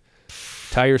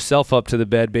 tie yourself up to the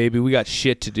bed, baby. We got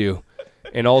shit to do.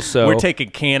 And also, we're taking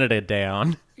Canada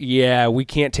down. Yeah, we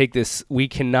can't take this. We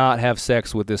cannot have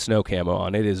sex with this snow camo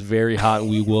on. It is very hot and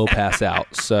we will pass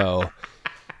out. So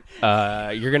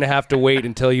you're going to have to wait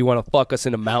until you want to fuck us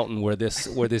in a mountain where this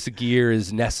gear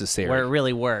is necessary. Where it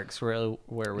really works. Where it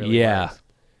really works.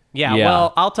 Yeah,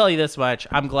 well, I'll tell you this much.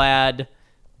 I'm glad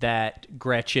that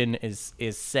Gretchen is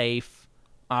safe,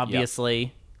 obviously.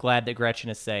 Yep. Glad that Gretchen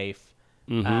is safe.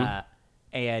 Mm-hmm.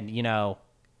 And,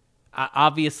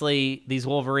 obviously, these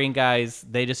Wolverine guys,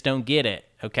 they just don't get it,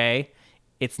 okay?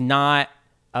 It's not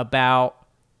about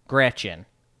Gretchen.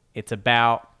 It's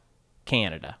about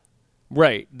Canada.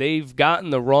 Right. They've gotten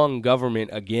the wrong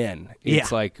government again.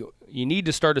 It's like, you need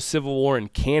to start a civil war in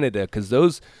Canada because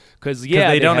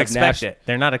they don't expect it.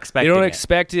 They're not expecting it. They don't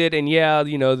expect it, and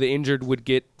the injured would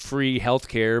get free health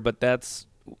care, but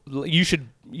you should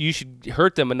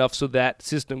hurt them enough so that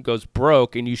system goes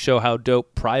broke, and you show how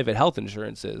dope private health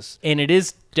insurance is. And it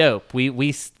is dope.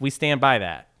 We stand by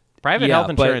that. Private health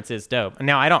insurance is dope.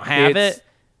 Now I don't have it,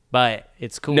 but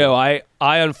it's cool. No, I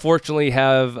unfortunately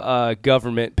have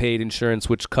government paid insurance,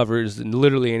 which covers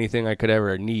literally anything I could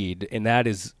ever need, and that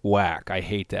is whack. I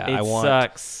hate that. It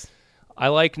sucks. I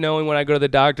like knowing when I go to the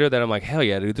doctor that I'm like, hell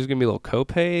yeah, dude, there's going to be a little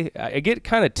copay. I get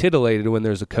kind of titillated when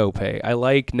there's a copay. I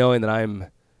like knowing that I'm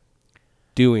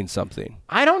doing something.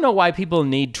 I don't know why people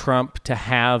need Trump to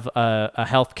have a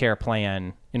health care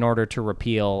plan in order to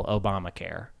repeal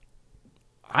Obamacare.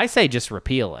 I say just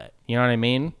repeal it. You know what I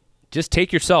mean? Just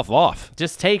take yourself off.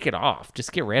 Just take it off.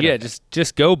 Just get rid of it. Yeah,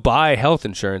 just go buy health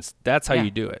insurance. That's how you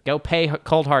do it. Go pay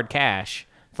cold hard cash.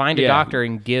 Find a doctor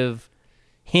and give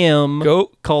him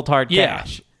cold hard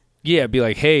cash. Yeah, be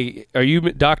like, hey, are you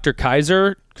Dr.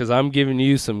 Kaiser? Because I'm giving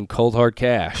you some cold hard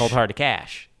cash. Cold hard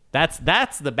cash. That's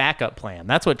the backup plan.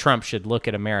 That's what Trump should look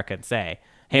at America and say,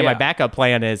 hey, my backup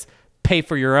plan is pay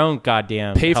for your own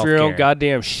goddamn own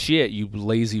goddamn shit, you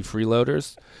lazy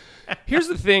freeloaders. Here's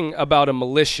the thing about a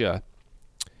militia.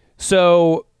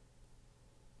 So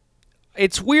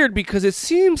it's weird because it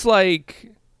seems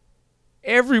like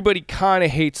everybody kind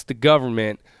of hates the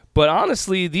government, but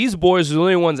honestly, these boys are the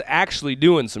only ones actually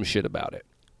doing some shit about it.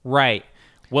 Right.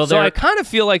 Well, so I kind of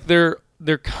feel like they're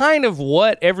kind of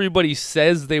what everybody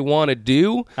says they want to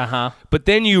do. Uh-huh. But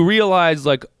then you realize,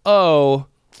 like, oh,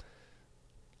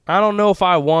 I don't know if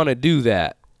I want to do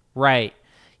that. Right.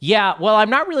 Yeah, well, I'm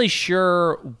not really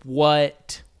sure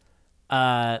what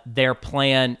their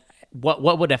plan,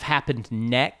 what would have happened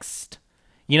next.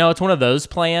 It's one of those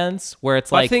plans where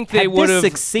it's like, I think they would have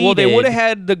succeeded. Well, they would have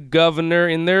had the governor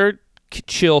in their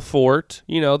chill fort,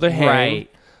 the hang. Right.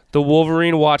 The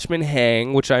Wolverine Watchman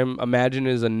hang, which I imagine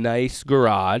is a nice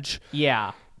garage.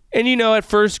 Yeah. And, at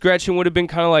first Gretchen would have been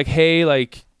kind of like, hey,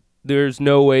 like, there's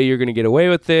no way you're going to get away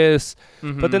with this.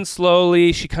 Mm-hmm. But then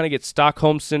slowly she kind of gets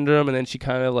Stockholm Syndrome, and then she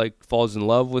kind of, like, falls in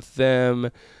love with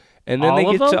them. And then they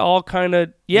get to all kind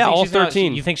of, all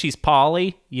 13. You think she's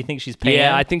Polly? You think she's Pan?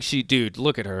 Yeah, I think dude,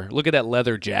 look at her. Look at that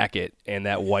leather jacket and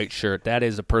that white shirt. That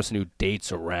is a person who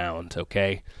dates around,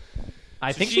 okay?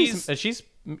 I think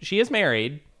she is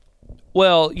married.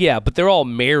 Well, yeah, but they're all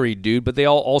married, dude. But they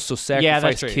all also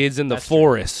sacrifice kids in the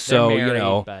forest. So,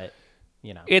 married, but,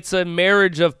 it's a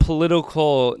marriage of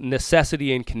political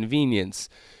necessity and convenience.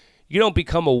 You don't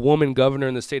become a woman governor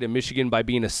in the state of Michigan by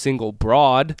being a single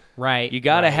broad. Right. You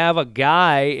got to have a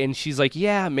guy, and she's like,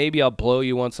 yeah, maybe I'll blow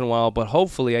you once in a while, but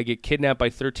hopefully I get kidnapped by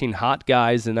 13 hot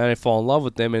guys, and then I fall in love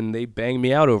with them, and they bang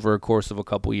me out over a course of a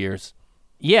couple years.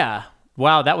 Yeah.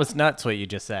 Wow, that was nuts what you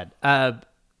just said.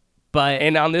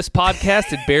 And on this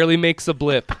podcast, it barely makes a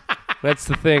blip. That's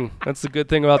the thing. That's the good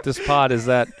thing about this pod is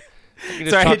that I can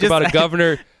just talk about a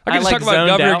governor. I can just talk about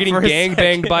a governor getting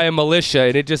gangbanged by a militia,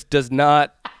 and it just does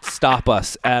not stop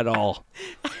us at all.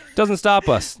 Doesn't stop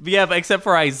us. Yeah, but except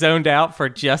for I zoned out for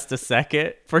just a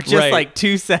second, for just like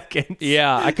 2 seconds.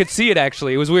 Yeah, I could see it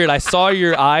actually. It was weird. I saw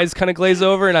your eyes kind of glaze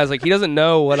over, and I was like, he doesn't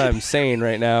know what I'm saying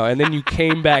right now. And then you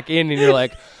came back in, and you're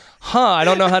like, I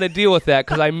don't know how to deal with that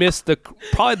because I missed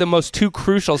probably the most 2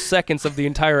 crucial seconds of the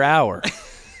entire hour.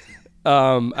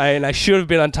 And I should have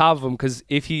been on top of him because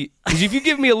if you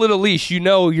give me a little leash, you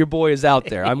know your boy is out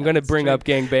there. I'm gonna bring up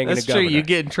gangbanging. That's a governor. true. You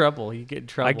get in trouble.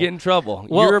 I get in trouble.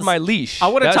 Well, You're my leash. I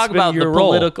want to talk about the role.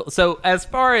 political. So as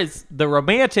far as the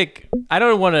romantic, I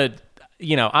don't want to.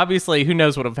 Obviously, who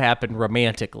knows what have happened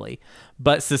romantically,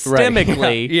 but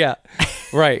systemically, yeah.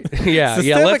 Right. Yeah.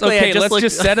 Let's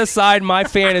just set aside my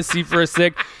fantasy for a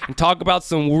sec and talk about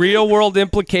some real world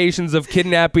implications of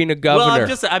kidnapping a governor.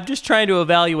 Well, I'm just trying to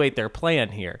evaluate their plan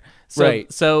here. So,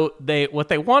 right. So what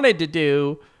they wanted to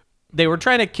do, they were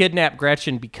trying to kidnap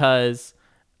Gretchen because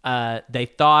they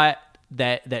thought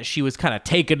that she was kind of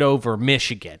taking over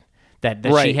Michigan, that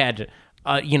right. she had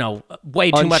way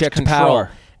too much Unchecked control.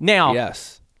 Power. Now,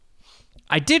 yes,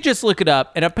 I did just look it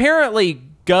up, and apparently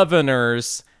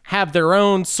governors have their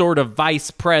own sort of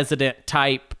vice president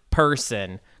type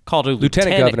person called a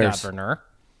lieutenant governor.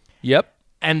 Yep.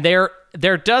 And there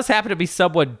does happen to be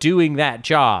someone doing that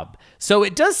job. So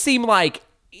it does seem like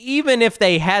even if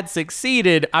they had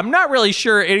succeeded, I'm not really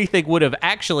sure anything would have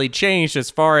actually changed as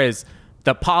far as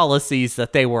the policies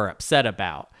that they were upset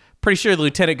about. Pretty sure the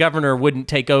lieutenant governor wouldn't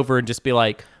take over and just be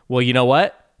like, well, you know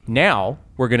what? Now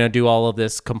we're going to do all of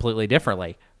this completely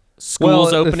differently.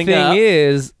 Schools opening up. The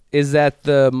thing is that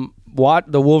the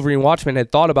Wolverine Watchmen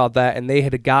had thought about that, and they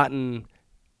had gotten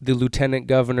the lieutenant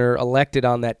governor elected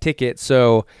on that ticket.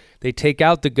 So they take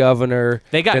out the governor.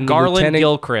 They got Garland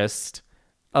Gilchrist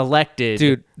elected.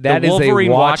 Dude, that is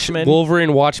Wolverine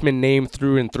Watchman name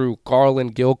through and through.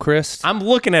 Garland Gilchrist. I'm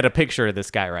looking at a picture of this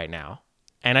guy right now,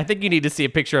 and I think you need to see a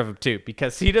picture of him too,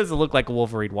 because he doesn't look like a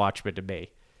Wolverine Watchman to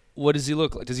me. What does he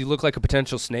look like? Does he look like a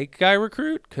potential Snake guy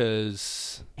recruit?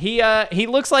 Because he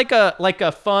looks like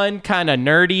a fun kind of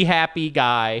nerdy happy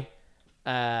guy.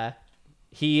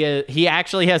 He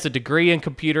actually has a degree in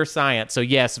computer science, so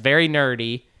yes, very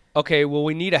nerdy. Okay, well,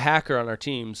 we need a hacker on our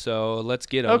team, so let's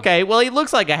get him. Okay, well, he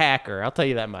looks like a hacker. I'll tell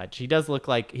you that much. He looks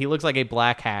like a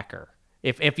black hacker.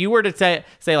 If you were to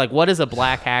say like, what does a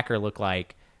black hacker look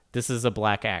like? This is a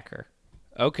black hacker.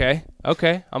 Okay.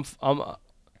 I'm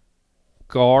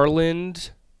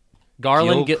Garland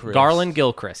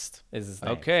Gilchrist is his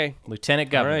name. Okay. Lieutenant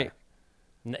governor. All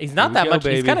right. He's not that much.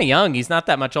 Baby. He's kind of young. He's not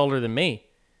that much older than me.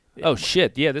 Oh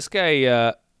shit. Yeah, this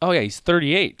guy he's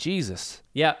 38. Jesus.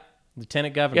 Yeah.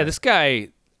 Lieutenant governor. Yeah, this guy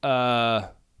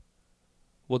well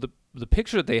the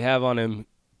picture that they have on him,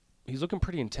 he's looking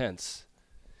pretty intense.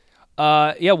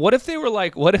 What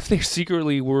if they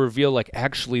secretly were revealed like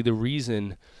actually the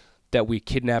reason that we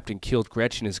kidnapped and killed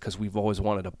Gretchen is because we've always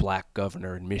wanted a black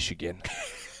governor in Michigan.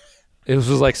 It was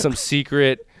like some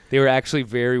secret. They were actually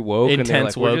very woke.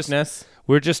 Intense and wokeness.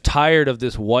 We're just tired of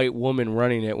this white woman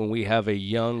running it when we have a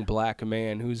young black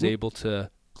man who's able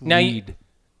to lead.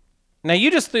 Now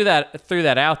you just threw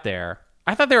that out there.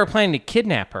 I thought they were planning to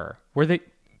kidnap her. Were they?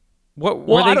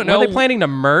 I don't know. Were they planning to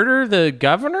murder the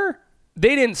governor?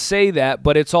 They didn't say that,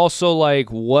 but it's also like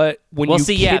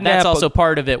that's also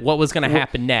part of it. What was going to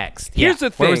happen next? Here's the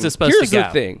thing. Where was this supposed to go? Here's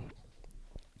the thing.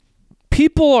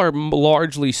 People are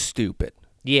largely stupid.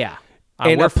 Yeah.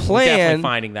 And we're a plan, definitely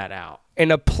finding that out.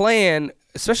 And a plan,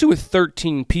 especially with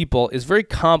 13 people, is very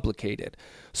complicated.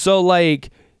 So, like,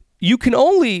 you can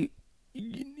only,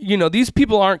 these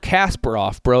people aren't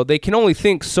Kasparov, bro. They can only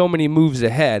think so many moves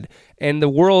ahead. And the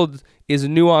world is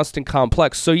nuanced and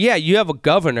complex. So, yeah, you have a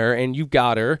governor and you've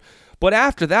got her. But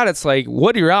after that, it's like,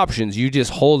 what are your options? You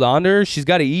just hold on to her. She's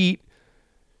got to eat.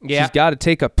 Yeah. She's got to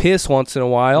take a piss once in a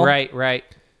while. Right.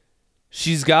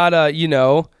 She's got to,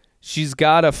 she's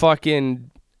got to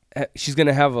she's going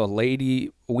to have a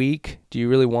lady week. Do you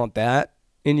really want that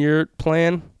in your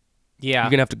plan? Yeah. You're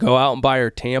going to have to go out and buy her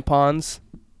tampons.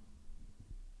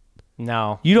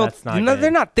 No, you don't. That's not good. They're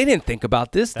not. They didn't think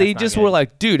about this. They just were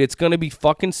like, "Dude, it's gonna be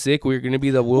fucking sick. We're gonna be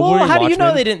the Wolverine." Well, how do you know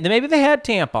Watchmen." they didn't? Maybe they had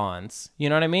tampons. You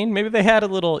know what I mean? Maybe they had a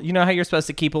little. You know how you're supposed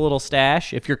to keep a little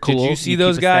stash if you're cool. Did you see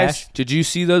those guys? Did you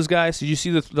see those guys? Did you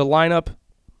see the lineup?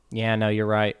 Yeah, no, you're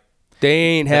right. They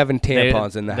ain't having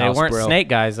tampons in the house, bro. They weren't snake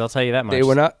guys. I'll tell you that much. They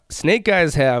were not. Snake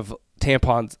guys have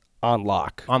tampons on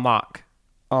lock. On lock.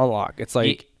 It's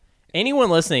like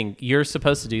anyone listening, you're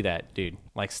supposed to do that, dude.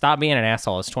 Like, stop being an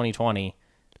asshole. It's 2020.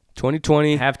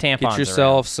 2020. Have tampons. Get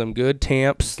yourself around. some good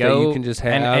tamps that you can just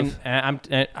have.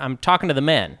 And I'm talking to the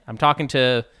men. I'm talking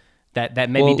to that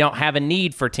maybe don't have a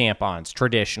need for tampons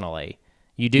traditionally.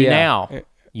 You do now.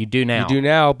 You do now. You do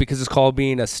now because it's called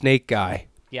being a snake guy.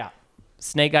 Yeah.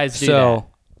 Snake guys do that.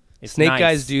 Snake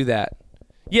guys do that.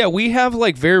 Yeah, we have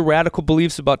like very radical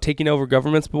beliefs about taking over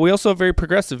governments, but we also have very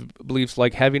progressive beliefs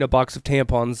like having a box of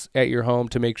tampons at your home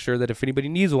to make sure that if anybody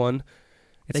needs one,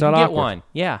 it's not awkward. Get one.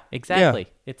 Yeah, exactly. Yeah.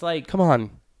 It's like, come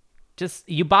on. Just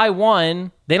you buy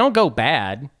one, they don't go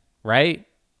bad. right?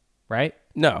 Right?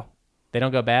 No. They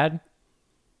don't go bad?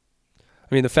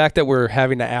 I mean, the fact that we're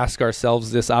having to ask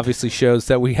ourselves this obviously shows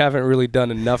that we haven't really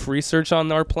done enough research on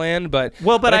our plan. But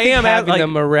but I think am having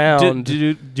them around.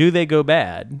 Do they go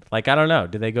bad? Like, I don't know.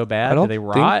 Do they go bad? I don't do they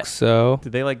rot? think so. Do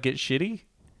they like get shitty?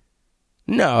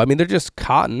 No, I mean they're just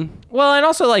cotton. Well, and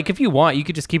also like if you want, you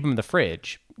could just keep them in the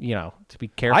fridge. You know, to be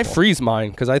careful. I freeze mine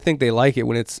because I think they like it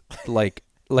when it's like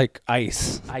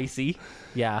ice. Icy.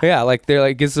 Yeah. Yeah, like they're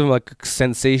like gives them like a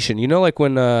sensation. You know, like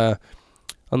when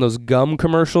on those gum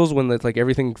commercials when like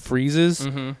everything freezes.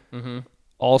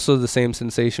 Also the same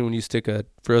sensation when you stick a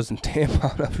frozen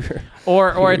tampon up your.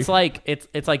 Or it's like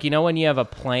like, you know, when you have a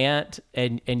plant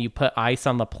and you put ice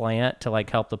on the plant to like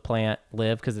help the plant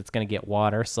live because it's going to get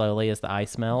water slowly as the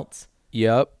ice melts.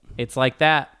 Yep. It's like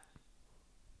that.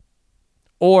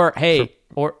 Or hey,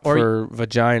 for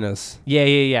vaginas.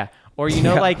 Yeah. Or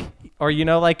like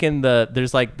in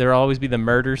there'll always be the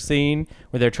murder scene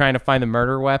where they're trying to find the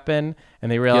murder weapon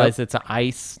and they realize it's an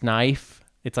ice knife.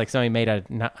 It's like somebody made a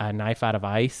knife out of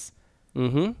ice.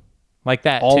 Mm-hmm. Like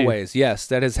that Always, too. yes.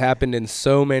 That has happened in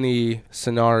so many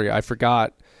scenarios. I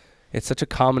forgot. It's such a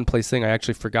commonplace thing. I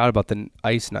actually forgot about the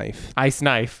ice knife. Ice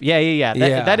knife. Yeah.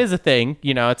 That is a thing.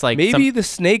 You know, it's like maybe the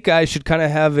snake guy should kind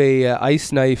of have a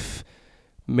ice knife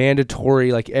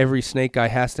mandatory. Like every snake guy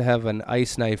has to have an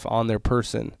ice knife on their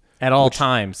person at all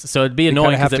times. So it'd be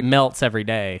annoying because it melts every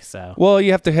day. So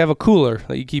you have to have a cooler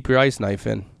that you keep your ice knife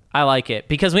in. I like it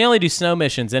because we only do snow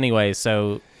missions anyway.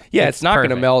 So yeah, it's not going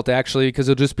to melt actually because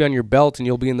it'll just be on your belt and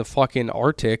you'll be in the fucking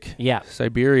Arctic. Yeah,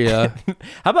 Siberia.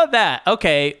 How about that?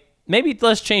 Okay, maybe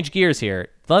let's change gears here.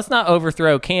 Let's not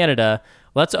overthrow Canada.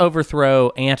 Let's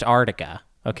overthrow Antarctica.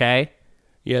 Okay.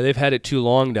 Yeah, they've had it too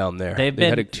long down there. They've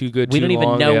had it too good. We don't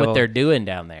even know what they're doing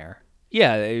down there.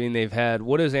 Yeah, I mean they've had.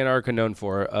 What is Antarctica known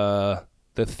for?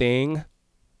 The Thing.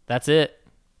 That's it.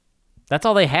 That's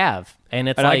all they have, and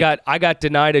I got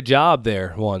denied a job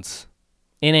there once.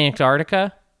 In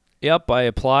Antarctica. Yep, I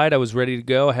applied. I was ready to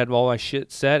go. I had all my shit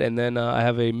set, and then I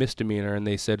have a misdemeanor, and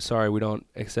they said, "Sorry, we don't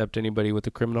accept anybody with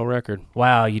a criminal record."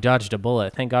 Wow, you dodged a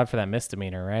bullet. Thank God for that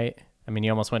misdemeanor, right? I mean,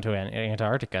 you almost went to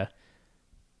Antarctica.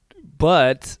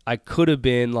 But I could have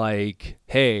been like,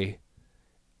 "Hey,"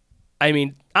 I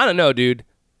mean, I don't know, dude.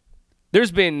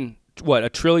 There's been what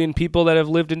 1 trillion people that have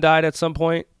lived and died at some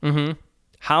point. Mm-hmm.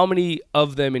 How many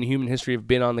of them in human history have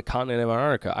been on the continent of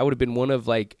Antarctica? I would have been one of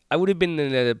I would have been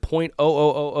in a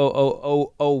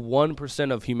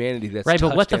 0.0000001% of humanity that's right.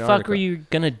 But what the Antarctica. fuck were you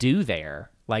gonna do there?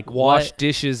 Like wash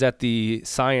dishes at the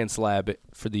science lab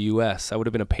for the U.S. I would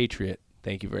have been a patriot.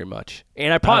 Thank you very much.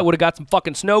 And I probably would have got some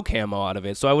fucking snow camo out of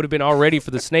it, so I would have been all ready for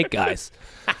the snake guys.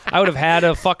 I would have had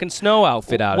a fucking snow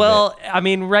outfit out of it. Well, I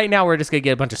mean, right now we're just going to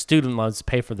get a bunch of student loans to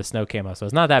pay for the snow camo, so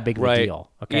it's not that big of a deal.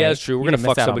 Okay? Yeah, that's true. We're going to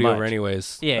fuck somebody over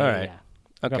anyways. Yeah, all right. Yeah.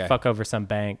 We're going to fuck over some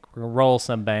bank. We're going to roll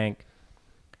some bank.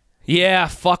 Yeah,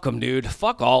 fuck them, dude.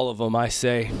 Fuck all of them, I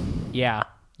say. Yeah.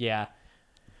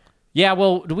 Yeah,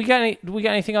 well, do we got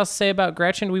anything else to say about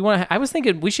Gretchen? I was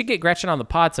thinking we should get Gretchen on the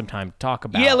pod sometime to talk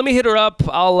about. Yeah, let me hit her up.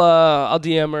 I'll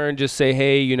DM her and just say,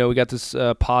 hey, you know, we got this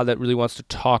pod that really wants to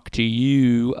talk to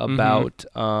you about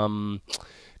kind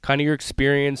of your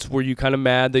experience. Were you kind of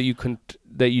mad that you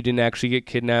didn't actually get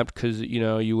kidnapped because you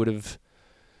know you would have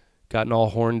gotten all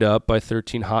horned up by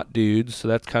 13 hot dudes? So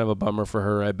that's kind of a bummer for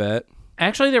her, I bet.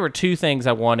 Actually, there were two things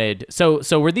I wanted. So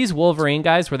were these Wolverine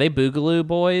guys? Were they Boogaloo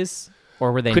boys?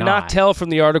 Or were they Could not tell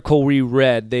from the article we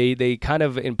read. They kind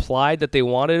of implied that they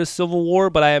wanted a civil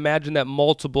war, but I imagine that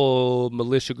multiple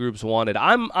militia groups wanted.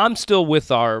 I'm still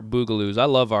with our Boogaloos. I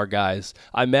love our guys.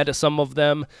 I met some of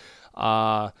them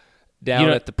down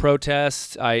at the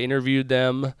protest. I interviewed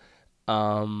them.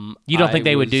 You don't think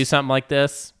they would do something like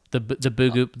this? The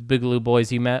Boogaloo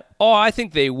boys you met? Oh, I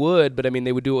think they would, but I mean,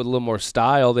 they would do it with a little more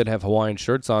style. They'd have Hawaiian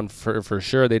shirts on for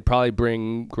sure. They'd probably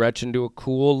bring Gretchen to a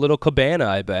cool little cabana,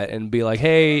 I bet, and be like,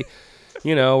 hey,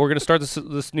 you know, we're going to start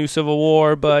this new civil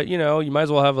war, but, you know, you might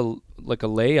as well have a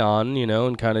lay on, you know,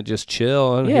 and kind of just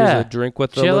chill. And here's a drink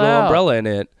with a little umbrella in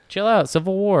it. Chill out.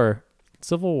 Civil war.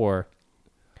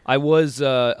 I was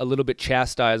a little bit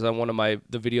chastised on one of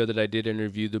the video that I did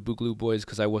interview the Boogaloo boys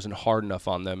because I wasn't hard enough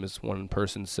on them, as one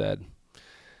person said,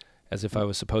 as if I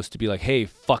was supposed to be like, "Hey,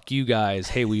 fuck you guys.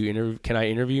 Hey, can I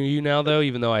interview you now though?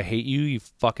 Even though I hate you, you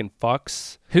fucking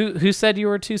fucks." Who said you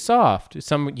were too soft?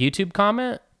 Some YouTube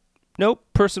comment? Nope,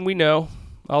 person we know.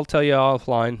 I'll tell you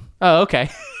offline. Oh, okay.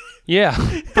 Yeah,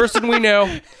 person we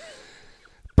know.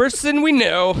 Person we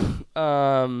know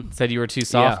said you were too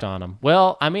soft on them.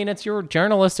 Well, I mean, it's your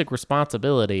journalistic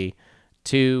responsibility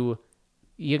to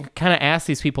kind of ask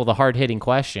these people the hard-hitting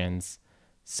questions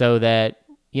so that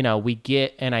we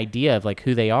get an idea of like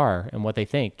who they are and what they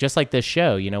think. Just like this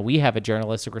show, we have a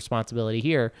journalistic responsibility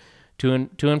here to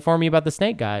inform you about the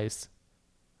snake guys.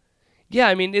 Yeah,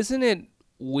 I mean, isn't it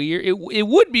weird? It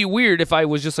would be weird if I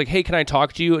was just like, hey, can I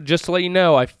talk to you? Just to let you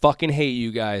know, I fucking hate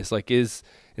you guys. Like, is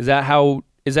that how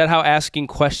asking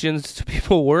questions to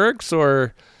people works?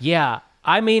 Or yeah,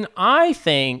 I mean, I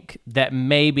think that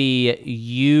maybe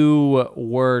you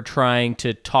were trying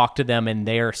to talk to them in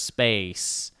their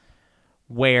space,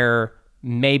 where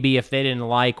maybe if they didn't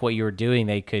like what you were doing,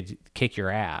 they could kick your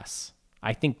ass.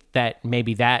 I think that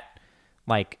maybe that,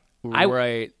 like,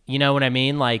 right. You know what I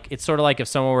mean? Like, it's sort of like if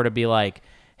someone were to be like,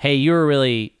 hey, you were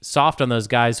really soft on those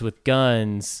guys with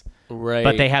guns, right?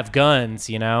 But they have guns,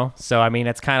 So, I mean,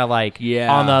 it's kind of like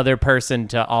on the other person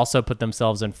to also put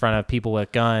themselves in front of people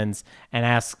with guns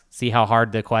and see how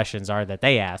hard the questions are that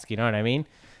they ask. You know what I mean?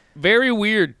 Very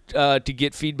weird to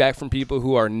get feedback from people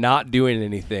who are not doing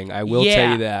anything. I will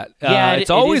tell you that. It's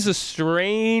always a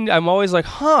strange. I'm always like,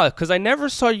 because I never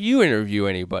saw you interview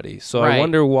anybody, so I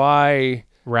wonder why.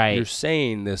 Right. You're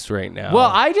saying this right now. Well,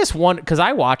 I just wonder, because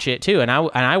I watch it too, and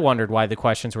I wondered why the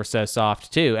questions were so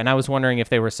soft too, and I was wondering if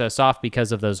they were so soft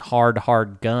because of those hard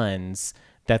guns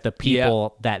that the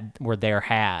people that were there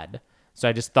had. So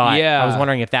I just thought, I was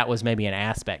wondering if that was maybe an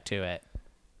aspect to it.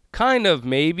 Kind of,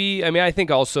 maybe. I mean, I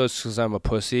think also it's because I'm a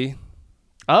pussy.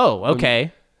 Oh,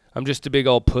 okay. I'm just a big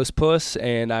old puss,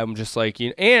 and I'm just like,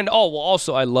 and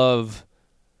also I love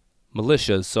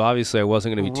militias, so obviously I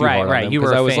wasn't going to be too hard on them.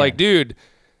 Because I was like, dude,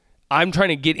 I'm trying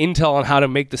to get intel on how to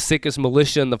make the sickest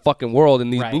militia in the fucking world,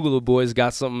 and these Boogaloo boys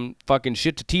got some fucking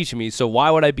shit to teach me, so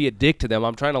why would I be a dick to them?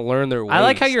 I'm trying to learn their ways. I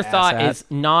like how your thought is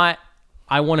not,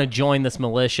 I want to join this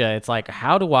militia. It's like,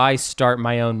 how do I start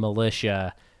my own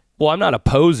militia? Well, I'm not a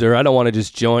poser. I don't want to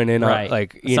just join in on,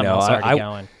 like,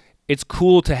 going. It's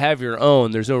cool to have your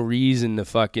own. There's no reason to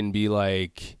fucking be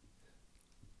like,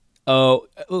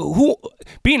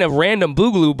 being a random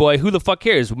Boogaloo boy, who the fuck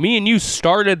cares? Me and you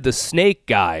started the snake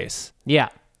guys. Yeah,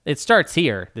 it starts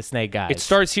here, the snake guys. It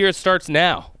starts here. It starts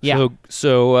now. Yeah.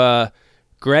 So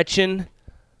Gretchen,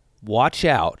 watch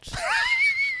out.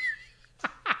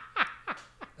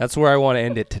 That's where I want to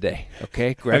end it today.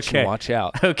 Okay, Gretchen, watch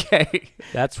out. Okay.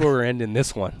 That's where we're ending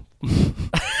this one.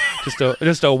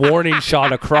 just a warning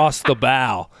shot across the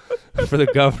bow for the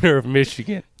governor of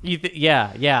Michigan.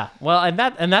 Yeah. Well, and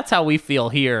that's how we feel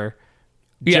here.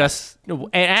 Yes. And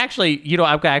actually,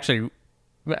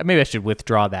 maybe I should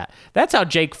withdraw that. That's how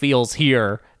Jake feels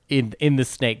here in the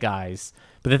Snake Guys.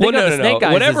 But the thing the Snake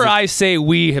Guys, whatever I say,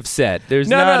 we have said. There's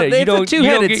it's a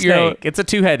two-headed snake. It's a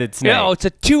two-headed snake. No, it's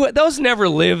a those never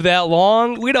live that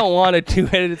long. We don't want a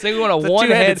two-headed snake. We want a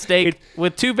one-headed snake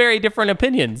with two very different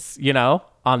opinions.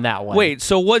 On that one. Wait,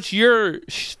 so what's your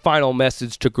final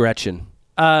message to Gretchen?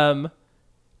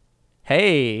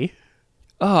 Hey.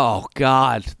 Oh,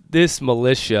 God. This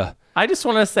militia. I just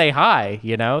want to say hi,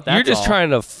 That's You're just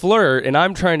trying to flirt, and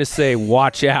I'm trying to say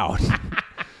watch out.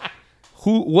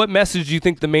 What message do you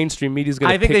think the mainstream media is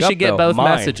going to pick up? I think they should get both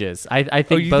Mine. messages. I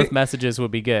think both messages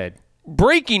would be good.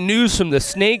 Breaking news from the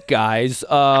Snake Guys.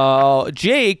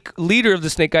 Jake, leader of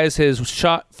the Snake Guys, has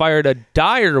fired a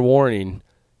dire warning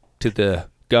to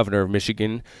the governor of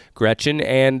Michigan, Gretchen,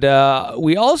 and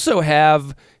we also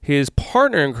have his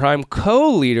partner in crime,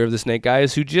 co-leader of the Snake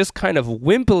Guys, who just kind of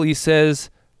wimpily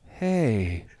says,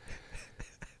 hey.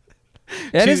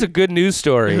 That is a good news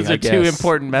story. Those are two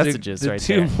important messages the right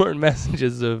two there. Important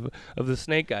messages of the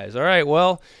Snake Guys. All right,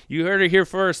 well, you heard it here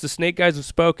first. The Snake Guys have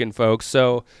spoken, folks.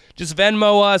 So just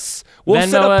Venmo us. We'll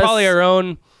set up probably our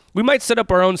own. We might set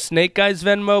up our own Snake Guys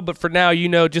Venmo, but for now,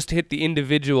 just hit the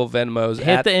individual Venmos.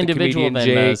 Hit the individual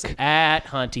Venmos Jake. At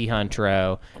Hunty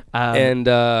Huntro.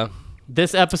 And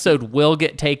this episode will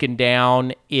get taken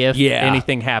down if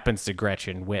anything happens to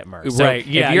Gretchen Whitmer. So right?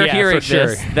 Yeah, if you're hearing for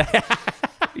sure.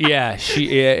 this,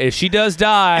 if she does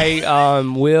die,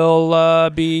 we'll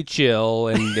be chill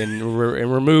and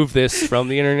remove this from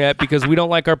the internet because we don't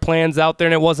like our plans out there,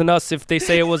 and it wasn't us. If they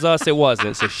say it was us, it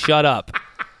wasn't. So shut up.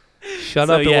 Shut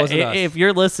up, it wasn't us. If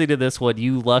you're listening to this one,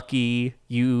 you lucky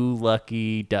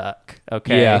duck.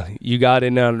 Okay. Yeah, you got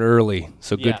in on early,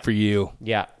 so good for you.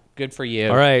 Yeah, good for you.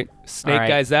 All right, Snake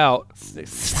Guys out.